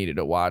season we needed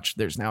to watch,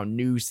 there's now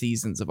new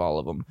seasons of all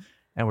of them.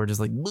 And we're just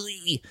like,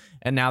 bleh.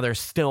 And now they're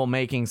still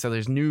making, so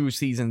there's new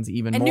seasons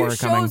even and more new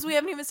coming. Shows we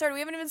haven't even started.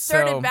 We haven't even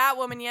started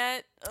Batwoman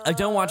yet. I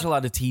don't watch a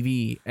lot of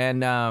TV.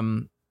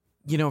 And,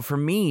 you know, for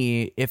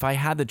me, if I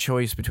had the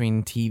choice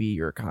between TV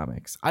or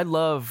comics, I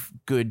love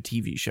good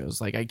TV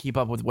shows. Like, I keep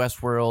up with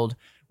Westworld.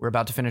 We're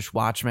about to finish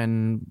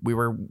Watchmen. We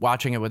were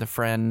watching it with a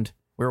friend.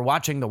 We were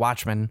watching The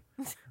Watchmen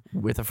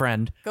with a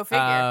friend. Go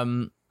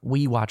figure.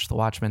 We watched The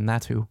Watchmen.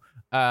 That's who.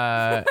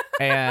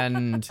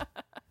 And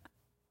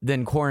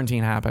then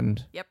quarantine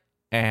happened. Yep.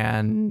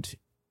 And,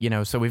 you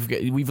know, so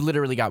we've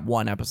literally got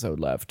one episode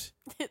left.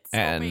 It's so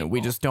and painful.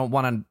 we just don't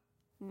want to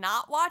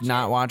not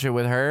watch it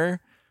with her.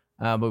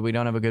 But we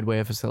don't have a good way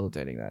of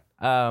facilitating that.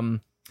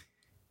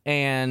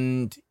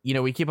 And, you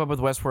know, we keep up with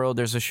Westworld.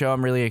 There's a show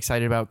I'm really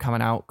excited about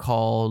coming out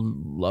called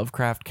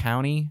Lovecraft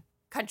Country,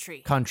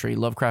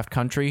 Lovecraft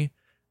Country.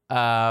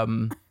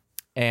 And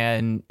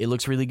it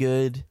looks really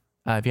good.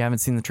 If you haven't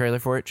seen the trailer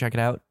for it, check it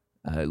out.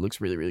 It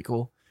looks really, really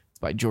cool. It's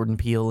by Jordan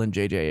Peele and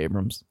J.J.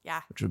 Abrams. Yeah.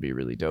 Which would be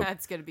really dope.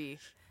 That's going to be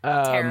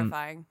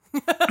terrifying.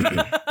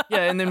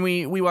 Yeah, and then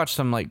we watched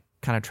some, like,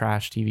 kind of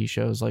trash TV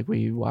shows. Like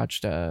we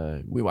watched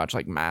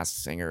like Masked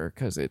Singer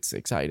because it's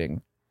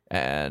exciting,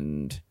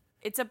 and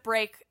it's a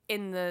break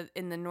in the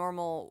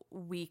normal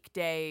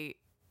weekday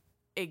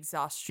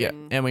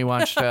exhaustion. Yeah, and we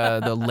watched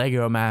the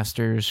Lego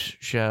Masters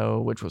show,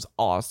 which was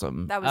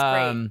awesome. That was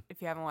great.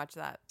 If you haven't watched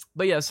that,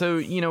 but yeah, so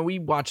you know we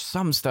watch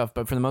some stuff,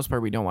 but for the most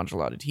part we don't watch a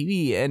lot of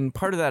TV, and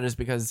part of that is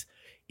because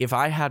if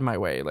I had my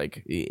way,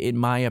 like in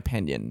my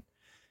opinion,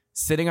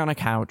 sitting on a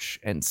couch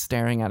and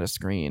staring at a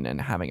screen and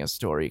having a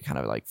story kind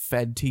of like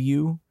fed to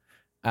you,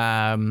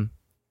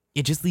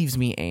 it just leaves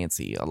me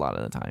antsy a lot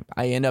of the time.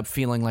 I end up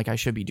feeling like I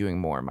should be doing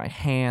more. My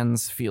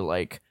hands feel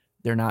like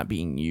they're not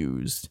being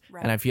used.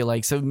 Right. And I feel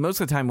like, so most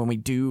of the time when we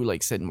do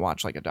like sit and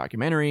watch like a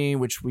documentary,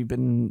 which we've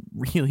been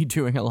really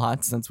doing a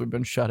lot since we've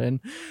been shut in,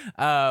 we've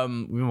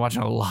been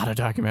watching a lot of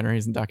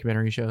documentaries and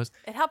documentary shows.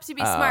 It helps you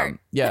be smart.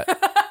 Yeah.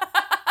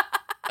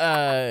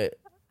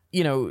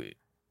 You know,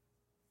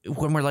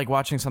 when we're like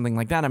watching something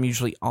like that, I'm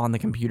usually on the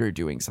computer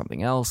doing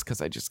something else because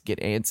I just get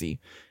antsy.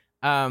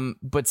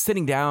 But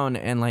sitting down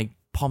and like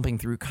pumping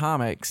through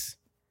comics,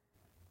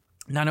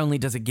 not only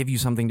does it give you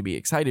something to be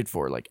excited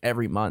for, like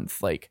every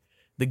month, like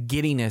the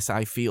giddiness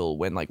I feel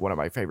when like one of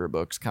my favorite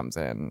books comes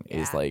in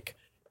is like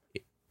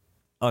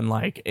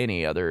unlike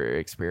any other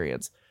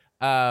experience.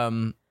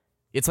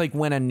 It's like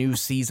when a new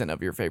season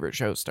of your favorite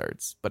show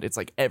starts, but it's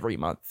like every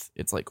month.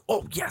 It's like,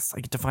 oh yes, I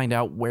get to find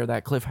out where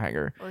that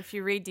cliffhanger. Or if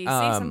you read DC,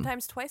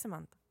 sometimes twice a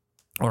month.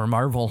 Or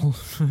Marvel,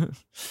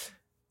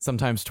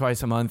 sometimes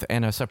twice a month,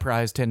 and a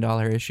surprise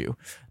 $10 issue.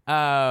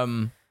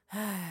 But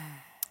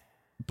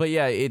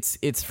yeah,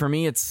 it's for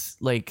me, it's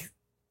like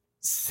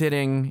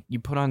sitting, you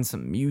put on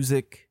some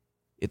music,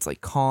 it's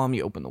like calm,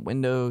 you open the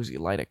windows, you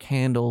light a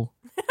candle,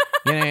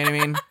 you know what I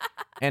mean?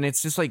 And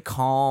it's just like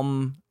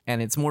calm,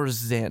 and it's more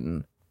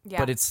zen,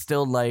 but it's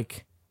still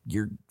like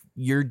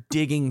you're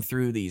digging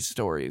through these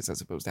stories as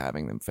opposed to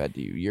having them fed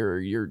to you.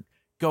 You're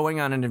going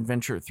on an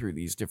adventure through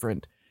these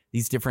different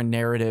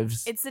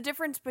narratives. It's the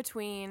difference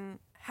between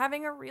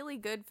having a really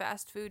good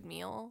fast food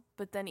meal,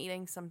 but then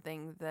eating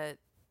something that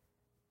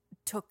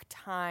took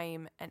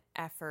time and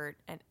effort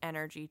and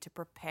energy to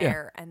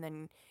prepare, and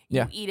then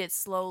you eat it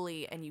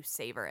slowly and you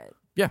savor it.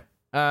 Yeah.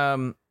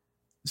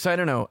 So I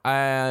don't know.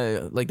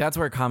 Like that's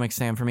where comics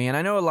stand for me. And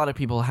I know a lot of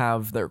people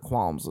have their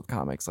qualms with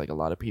comics. Like a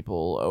lot of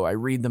people, oh, I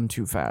read them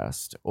too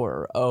fast,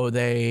 or oh,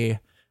 they,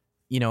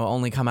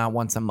 only come out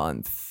once a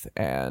month,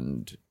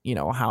 and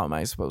how am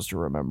I supposed to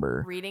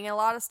remember? Reading a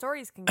lot of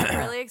stories can get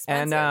really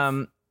expensive.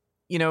 And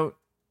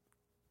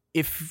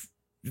if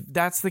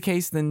that's the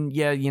case, then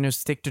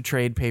stick to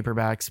trade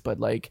paperbacks. But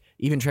like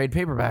even trade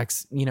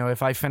paperbacks,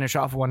 if I finish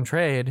off one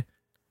trade,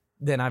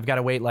 then I've got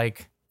to wait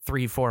like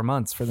 3-4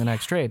 months for the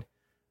next trade.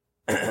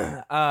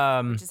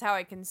 Which is how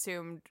I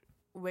consumed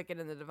Wicked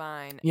and the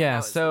Divine. Yeah,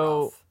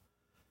 so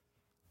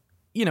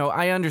rough.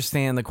 I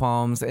understand the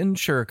qualms, and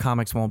sure,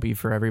 comics won't be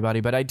for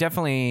everybody, but I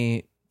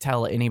definitely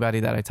tell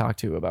anybody that I talk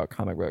to about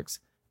comic books,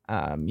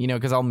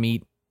 because I'll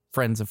meet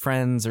friends of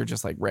friends or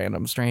just like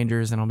random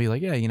strangers, and I'll be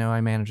like, yeah,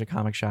 I manage a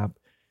comic shop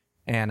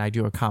and I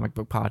do a comic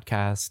book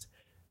podcast.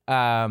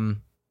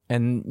 And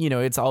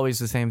it's always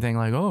the same thing,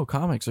 like, oh,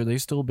 comics, are they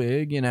still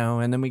big?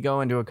 And then we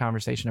go into a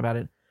conversation about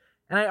it.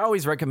 And I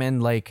always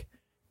recommend, like,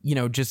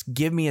 just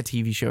give me a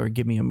TV show or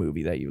give me a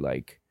movie that you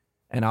like,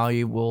 and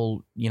I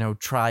will,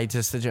 try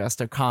to suggest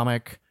a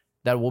comic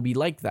that will be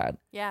like that.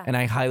 Yeah. And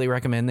I highly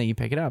recommend that you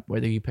pick it up,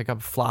 whether you pick up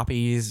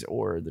floppies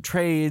or the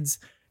trades,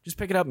 just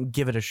pick it up and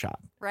give it a shot.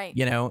 Right.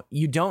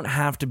 You don't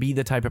have to be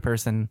the type of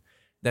person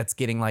that's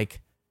getting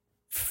like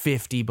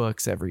 50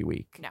 books every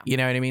week. No. You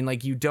know what I mean?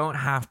 Like, you don't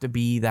have to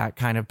be that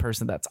kind of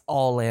person that's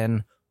all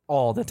in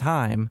all the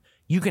time.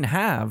 You can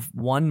have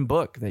one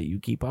book that you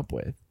keep up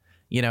with.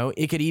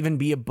 It could even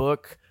be a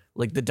book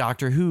like the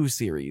Doctor Who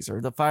series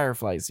or the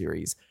Firefly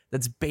series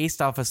that's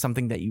based off of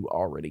something that you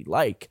already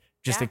like,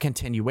 just a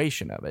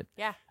continuation of it.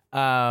 Yeah.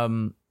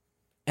 And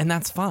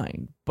that's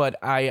fine. But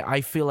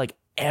I feel like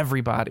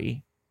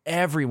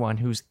everyone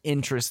who's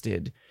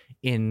interested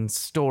in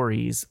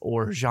stories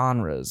or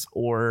genres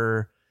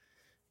or,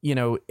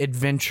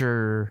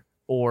 adventure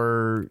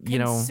or,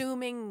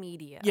 consuming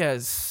media.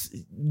 Yes,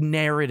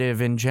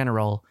 narrative in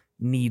general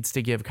needs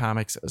to give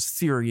comics a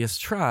serious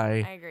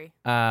try. I agree.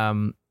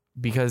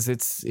 Because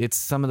it's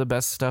some of the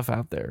best stuff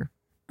out there,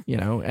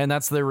 and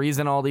that's the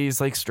reason all these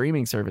like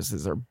streaming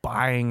services are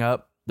buying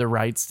up the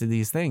rights to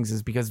these things,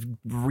 is because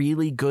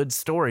really good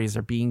stories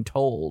are being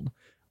told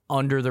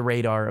under the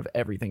radar of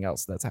everything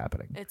else that's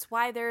happening. It's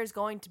why there is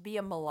going to be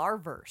a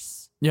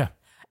Millarverse. Yeah.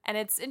 And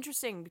it's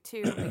interesting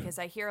too, because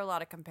I hear a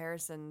lot of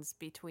comparisons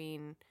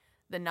between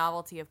the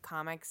novelty of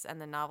comics and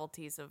the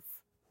novelties of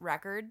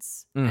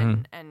records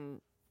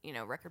and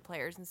record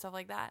players and stuff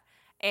like that.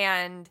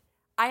 And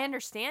I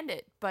understand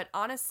it, but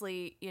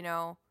honestly,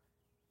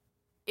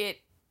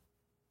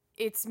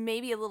 it's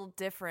maybe a little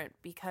different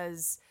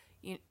because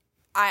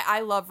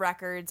I love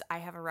records. I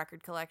have a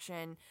record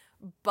collection,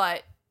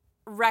 but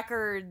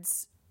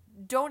records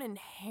don't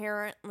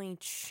inherently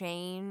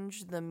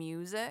change the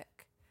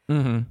music,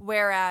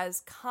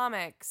 whereas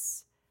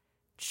comics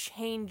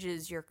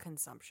changes your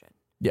consumption.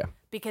 Yeah.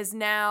 Because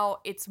now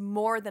it's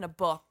more than a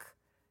book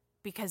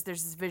because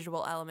there's this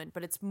visual element,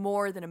 but it's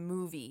more than a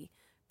movie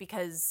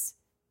because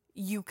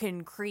you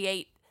can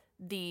create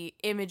the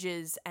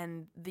images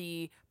and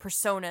the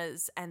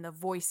personas and the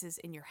voices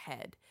in your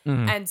head.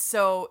 And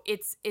so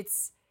it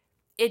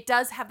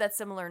does have that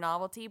similar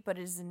novelty, but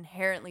it is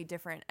inherently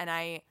different. And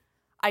I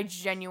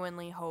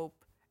genuinely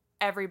hope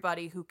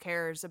everybody who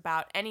cares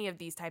about any of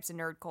these types of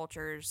nerd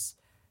cultures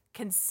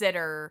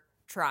consider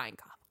trying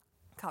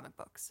comic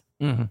books.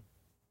 Mm-hmm.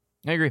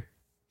 I agree.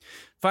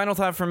 Final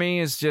thought for me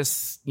is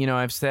just,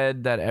 I've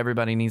said that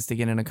everybody needs to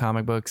get into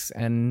comic books,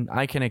 and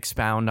I can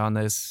expound on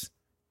this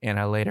in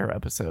a later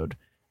episode.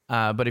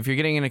 But if you're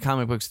getting into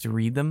comic books to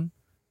read them,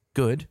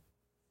 good.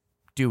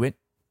 Do it.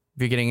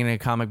 If you're getting into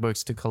comic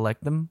books to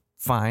collect them,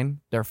 fine.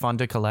 They're fun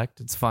to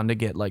collect. It's fun to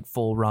get like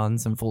full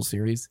runs and full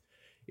series.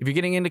 If you're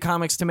getting into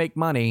comics to make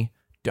money,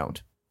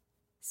 don't.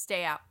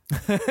 Stay out.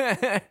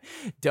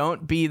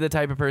 Don't be the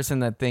type of person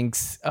that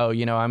thinks, I'm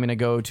going to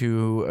go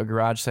to a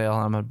garage sale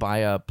and I'm going to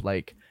buy up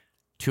like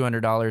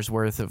 $200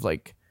 worth of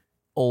like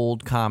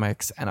old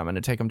comics and I'm going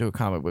to take them to a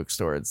comic book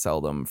store and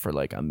sell them for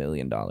like $1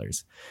 million.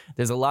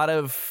 There's a lot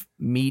of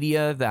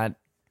media that,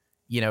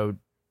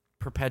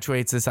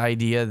 perpetuates this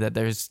idea that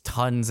there's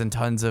tons and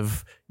tons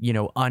of,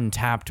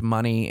 untapped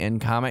money in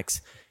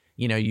comics.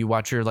 You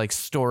watch your like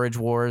Storage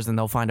Wars and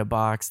they'll find a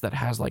box that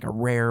has like a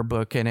rare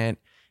book in it.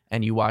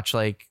 And you watch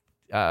like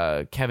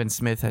Kevin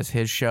Smith has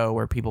his show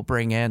where people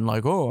bring in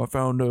like, I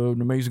found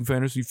an Amazing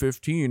Fantasy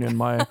 15 in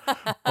my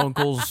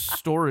uncle's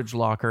storage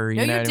locker.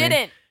 No, you didn't. I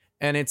mean?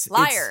 And it's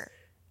liar.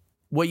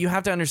 What you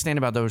have to understand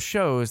about those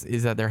shows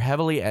is that they're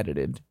heavily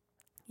edited.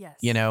 Yes.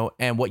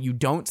 And what you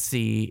don't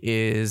see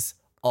is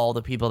all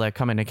the people that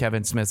come into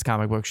Kevin Smith's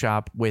comic book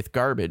shop with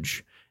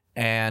garbage.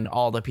 And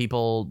all the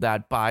people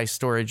that buy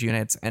storage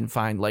units and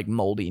find like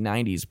moldy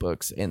 90s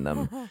books in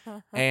them.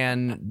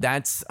 And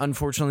that's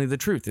unfortunately the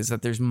truth, is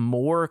that there's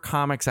more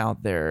comics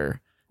out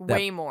there that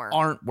way more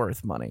aren't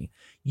worth money.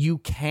 You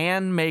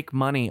can make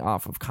money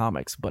off of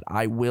comics, but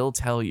I will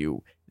tell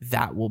you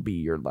that will be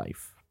your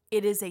life.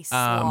 It is a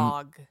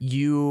slog.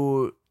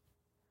 You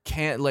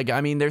can't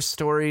there's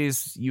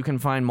stories, you can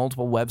find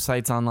multiple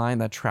websites online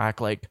that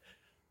track like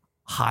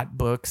hot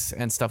books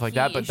and stuff like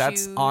that, but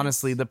that's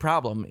honestly the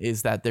problem,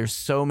 is that there's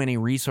so many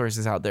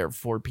resources out there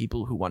for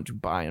people who want to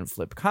buy and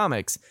flip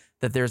comics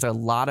that there's a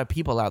lot of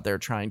people out there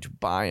trying to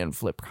buy and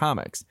flip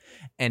comics,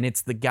 and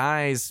it's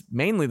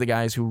mainly the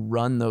guys who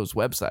run those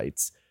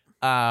websites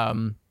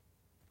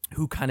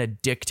who kind of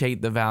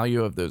dictate the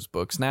value of those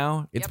books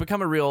now. It's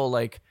become a real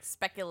like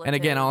speculative, and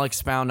again I'll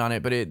expound on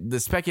it, but the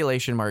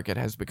speculation market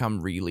has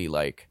become really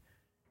like,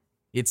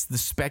 it's the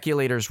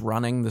speculators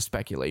running the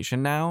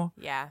speculation now.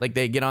 Yeah. Like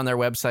they get on their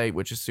website,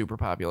 which is super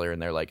popular, and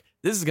they're like,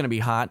 this is going to be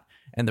hot.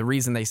 And the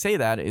reason they say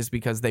that is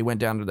because they went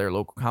down to their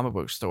local comic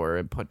book store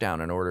and put down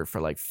an order for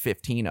like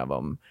 15 of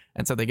them.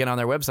 And so they get on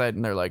their website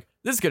and they're like,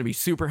 this is going to be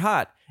super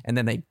hot. And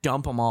then they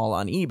dump them all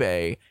on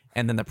eBay,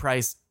 and then the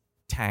price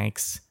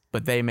tanks,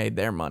 but they made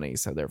their money,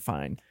 so they're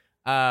fine.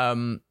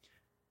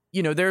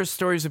 There's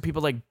stories of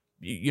people like,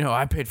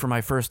 I paid for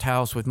my first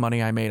house with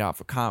money I made off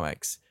of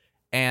comics.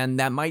 And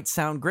that might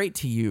sound great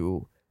to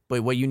you,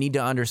 but what you need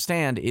to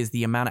understand is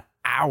the amount of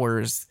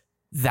hours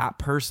that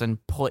person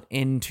put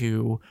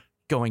into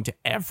going to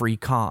every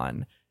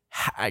con,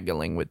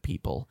 haggling with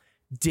people,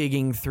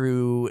 digging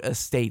through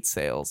estate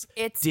sales,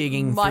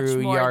 digging through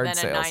yard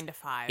sales. A 9 to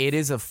 5. It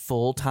is a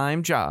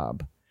full-time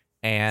job,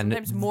 and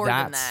sometimes more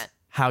than that.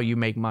 How you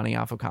make money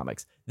off of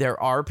comics. There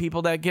are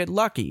people that get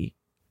lucky,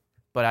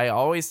 but I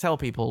always tell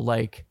people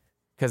like,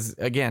 because,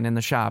 again, in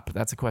the shop,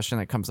 that's a question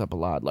that comes up a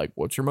lot. Like,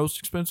 what's your most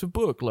expensive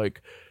book?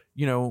 Like,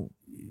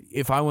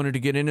 if I wanted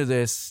to get into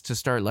this to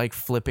start, like,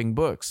 flipping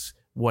books,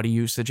 what do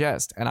you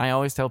suggest? And I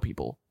always tell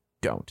people,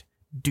 don't.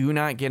 Do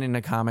not get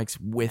into comics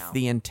with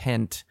the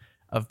intent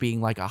of being,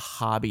 like, a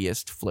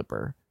hobbyist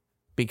flipper.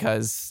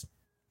 Because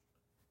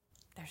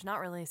there's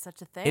not really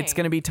such a thing. It's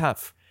going to be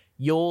tough.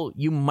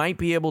 You might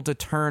be able to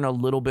turn a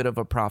little bit of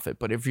a profit.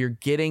 But if you're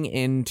getting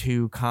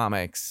into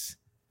comics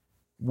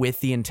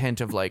with the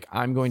intent of like,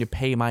 I'm going to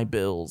pay my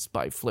bills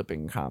by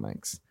flipping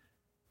comics,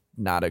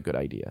 not a good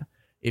idea.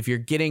 If you're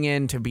getting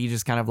in to be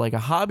just kind of like a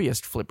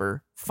hobbyist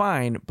flipper,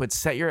 fine, but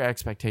set your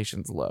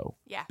expectations low.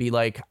 Yeah. Be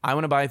like, I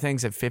want to buy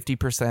things at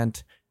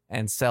 50%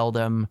 and sell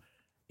them.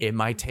 It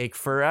might take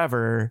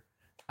forever,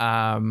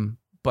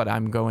 but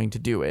I'm going to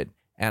do it.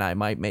 And I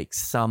might make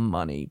some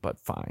money, but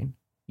fine,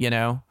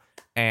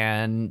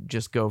 and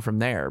just go from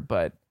there.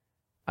 But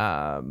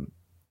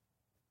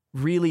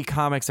really,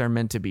 comics are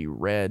meant to be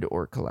read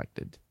or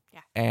collected.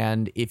 Yeah.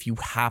 And if you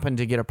happen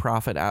to get a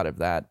profit out of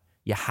that,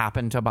 you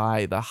happen to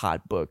buy the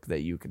hot book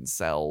that you can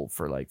sell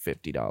for like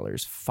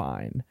 $50,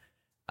 fine.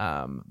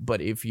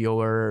 But if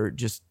you're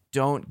just,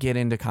 don't get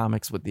into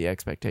comics with the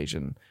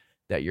expectation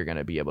that you're going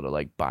to be able to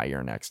like buy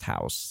your next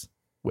house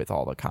with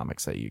all the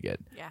comics that you get.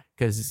 Yeah.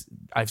 Because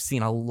I've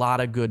seen a lot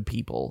of good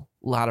people,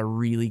 a lot of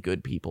really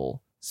good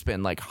people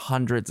spend like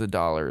hundreds of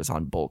dollars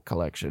on bulk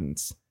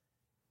collections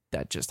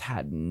that just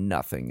had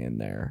nothing in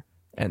there,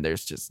 and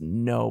there's just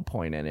no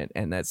point in it,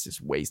 and that's just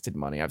wasted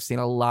money. I've seen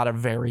a lot of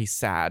very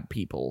sad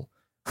people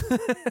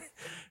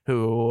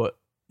who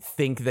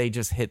think they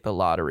just hit the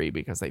lottery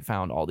because they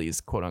found all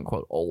these quote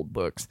unquote old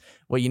books.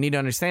 What you need to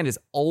understand is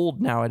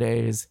old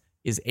nowadays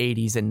is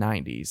 80s and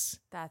 90s.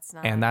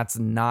 That's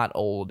not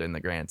old in the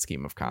grand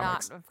scheme of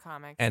comics. Not of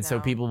comics. And so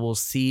people will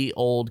see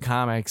old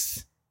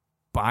comics,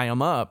 buy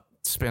them up,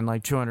 spend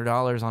like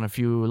 $200 on a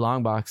few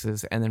long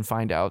boxes and then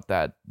find out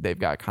that they've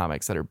got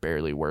comics that are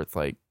barely worth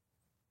like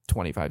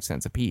 25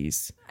 cents a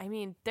piece. I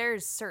mean,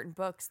 there's certain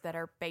books that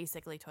are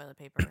basically toilet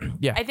paper.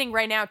 Yeah. I think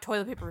right now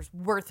toilet paper is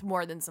worth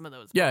more than some of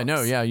those books. Yeah,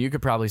 no, yeah, you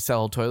could probably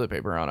sell toilet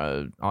paper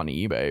on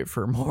eBay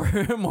for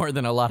more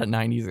than a lot of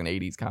 90s and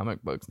 80s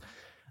comic books.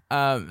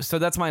 So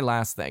that's my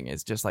last thing,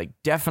 is just like,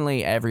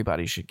 definitely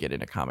everybody should get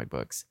into comic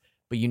books,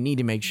 but you need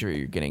to make sure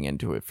you're getting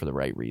into it for the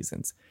right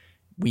reasons.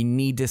 We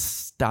need to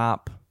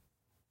stop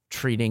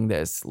treating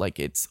this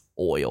like it's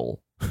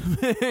oil,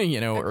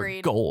 Agreed.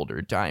 or gold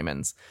or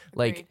diamonds.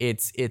 Like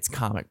it's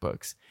comic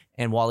books.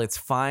 And while it's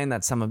fine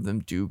that some of them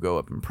do go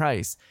up in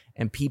price,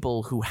 and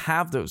people who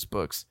have those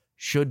books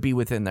should be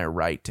within their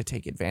right to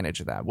take advantage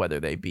of that, whether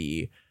they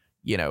be,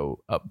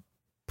 a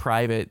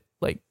private,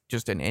 like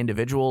just an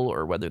individual,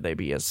 or whether they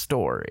be a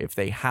store. If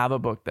they have a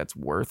book that's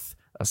worth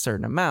a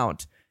certain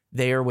amount,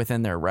 they are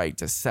within their right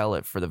to sell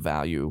it for the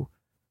value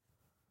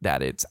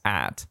that it's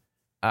at.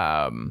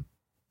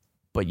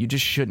 But you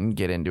just shouldn't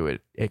get into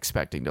it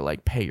expecting to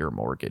like pay your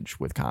mortgage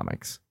with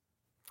comics.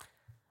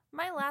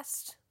 My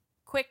last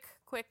quick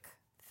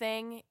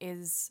thing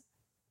is,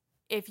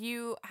 if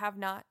you have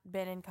not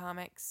been in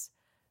comics,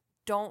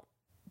 don't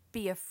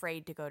be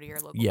afraid to go to your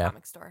local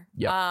comic store.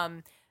 Yeah.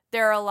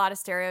 There are a lot of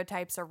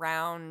stereotypes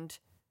around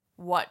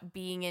what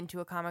being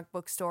into a comic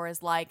book store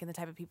is like, and the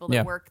type of people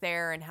that work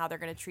there and how they're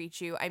going to treat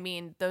you. I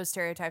mean, those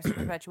stereotypes are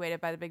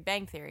perpetuated by the Big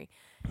Bang Theory.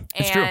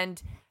 And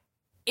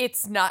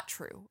it's not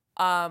true.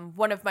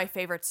 One of my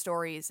favorite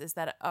stories is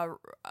that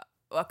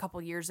a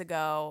couple years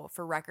ago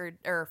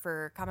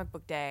for Comic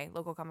Book Day,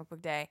 local Comic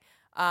Book Day,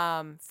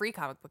 free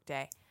Comic Book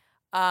Day,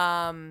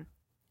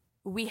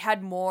 we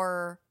had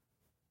more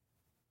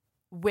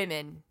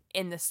women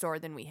in the store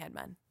than we had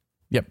men.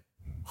 Yep.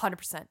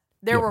 100%.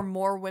 There were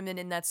more women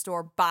in that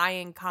store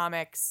buying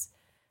comics,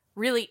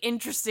 really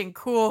interesting,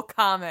 cool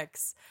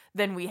comics,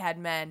 than we had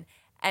men.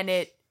 And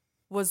it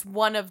was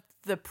one of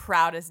the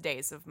proudest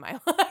days of my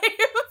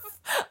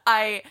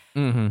life.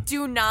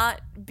 Do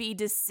not be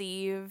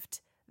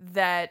deceived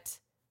that,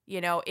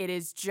 it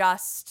is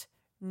just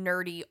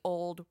nerdy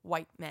old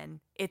white men.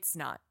 It's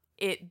not.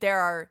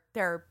 There's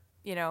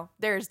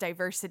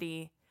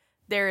diversity.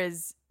 There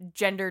is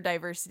gender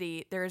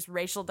diversity. There is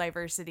racial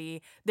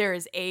diversity. There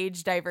is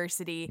age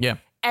diversity. Yeah.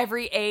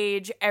 Every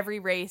age, every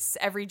race,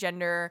 every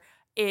gender.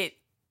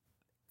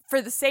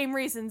 For the same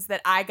reasons that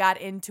I got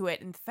into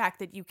it, and the fact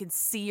that you can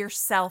see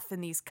yourself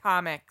in these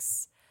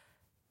comics,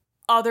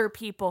 other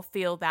people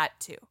feel that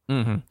too.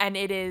 And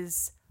it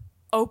is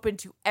open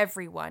to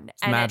everyone.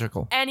 It's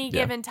magical. At any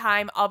given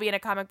time, I'll be in a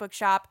comic book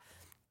shop,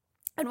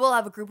 and we'll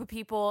have a group of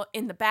people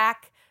in the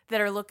back that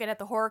are looking at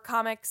the horror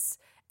comics,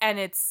 and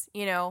it's,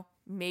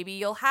 maybe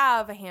you'll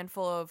have a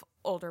handful of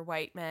older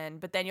white men,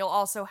 but then you'll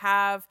also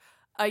have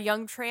a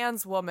young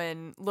trans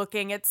woman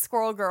looking at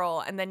Squirrel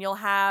Girl, and then you'll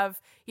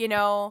have,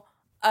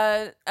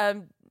 a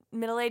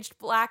middle-aged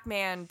black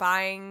man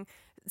buying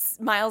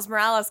Miles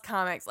Morales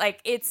comics. Like,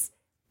 it's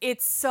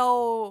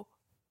so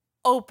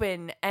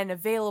open and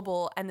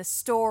available, and the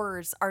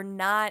stores are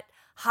not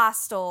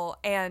hostile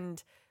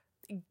and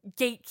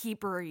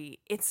gatekeepery.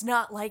 It's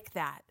not like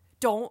that.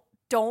 Don't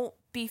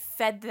be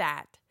fed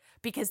that,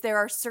 because there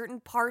are certain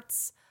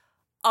parts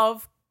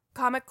of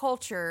comic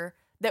culture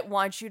that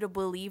want you to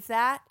believe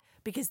that,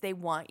 because they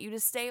want you to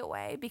stay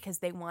away, because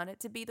they want it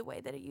to be the way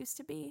that it used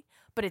to be,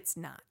 but it's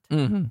not.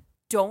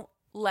 Don't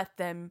let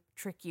them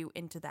trick you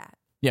into that.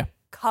 Yeah.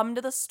 Come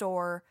to the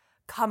store,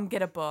 come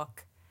get a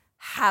book,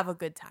 have a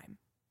good time.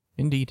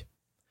 Indeed.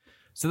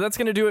 So that's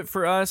going to do it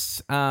for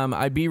us.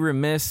 I'd be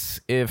remiss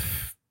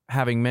if,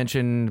 having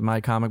mentioned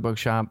my comic book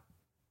shop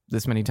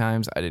this many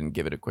times, I didn't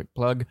give it a quick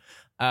plug.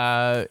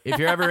 If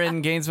you're ever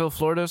in Gainesville,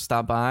 Florida,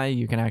 stop by.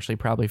 You can actually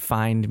probably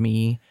find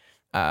me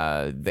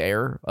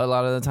there a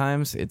lot of the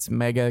times. It's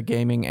Mega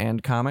Gaming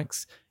and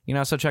Comics.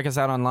 So check us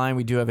out online.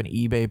 We do have an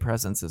eBay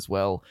presence as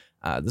well.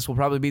 This will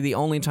probably be the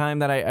only time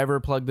that I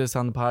ever plug this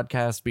on the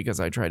podcast, because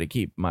I try to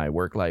keep my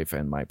work life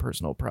and my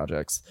personal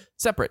projects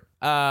separate.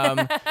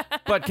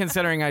 But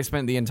considering I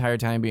spent the entire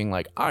time being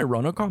like, I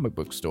run a comic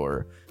book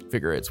store,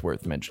 figure it's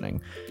worth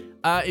mentioning.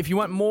 If you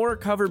want more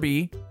Cover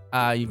B,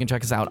 you can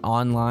check us out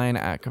online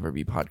at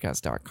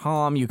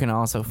coverbpodcast.com. You can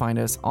also find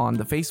us on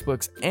the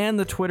Facebooks and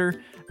the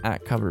Twitter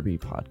at Cover B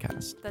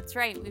Podcast. That's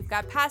right. We've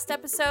got past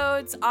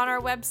episodes on our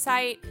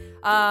website,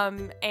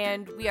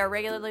 and we are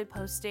regularly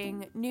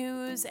posting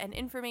news and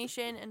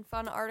information and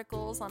fun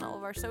articles on all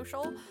of our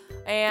social.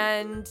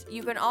 And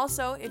you can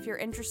also, if you're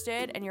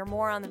interested and you're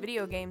more on the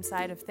video game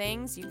side of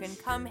things, you can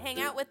come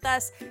hang out with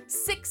us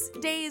 6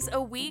 days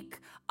a week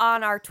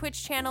on our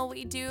Twitch channel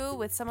we do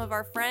with some of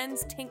our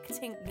friends,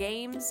 Tink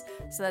Games.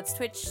 So that's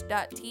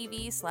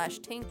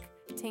twitch.tv/Tink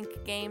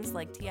Tink Games,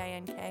 like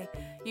Tink.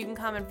 You can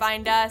come and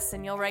find us,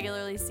 and you'll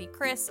regularly see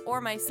Chris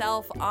or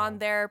myself on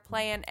there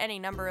playing any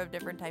number of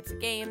different types of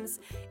games.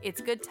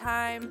 It's a good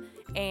time,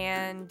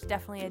 and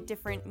definitely a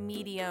different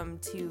medium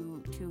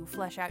to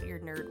flesh out your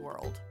nerd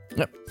world.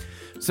 Yep.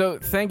 So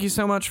thank you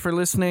so much for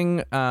listening.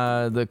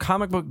 The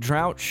comic book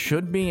drought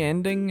should be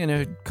ending in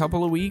a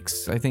couple of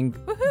weeks. I think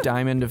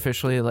Diamond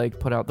officially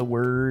put out the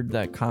word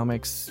that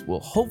comics will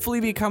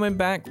hopefully be coming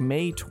back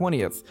May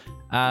 20th.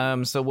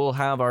 So we'll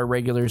have our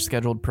regular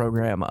scheduled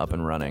program up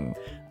and running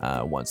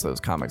once those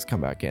comics come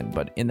back in.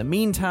 But in the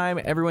meantime,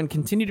 everyone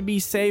continue to be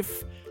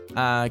safe,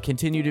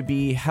 continue to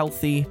be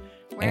healthy.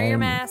 Wear your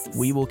masks.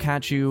 We will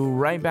catch you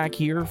right back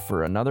here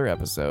for another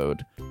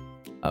episode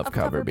of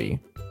Cover B.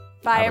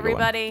 Bye,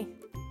 everybody.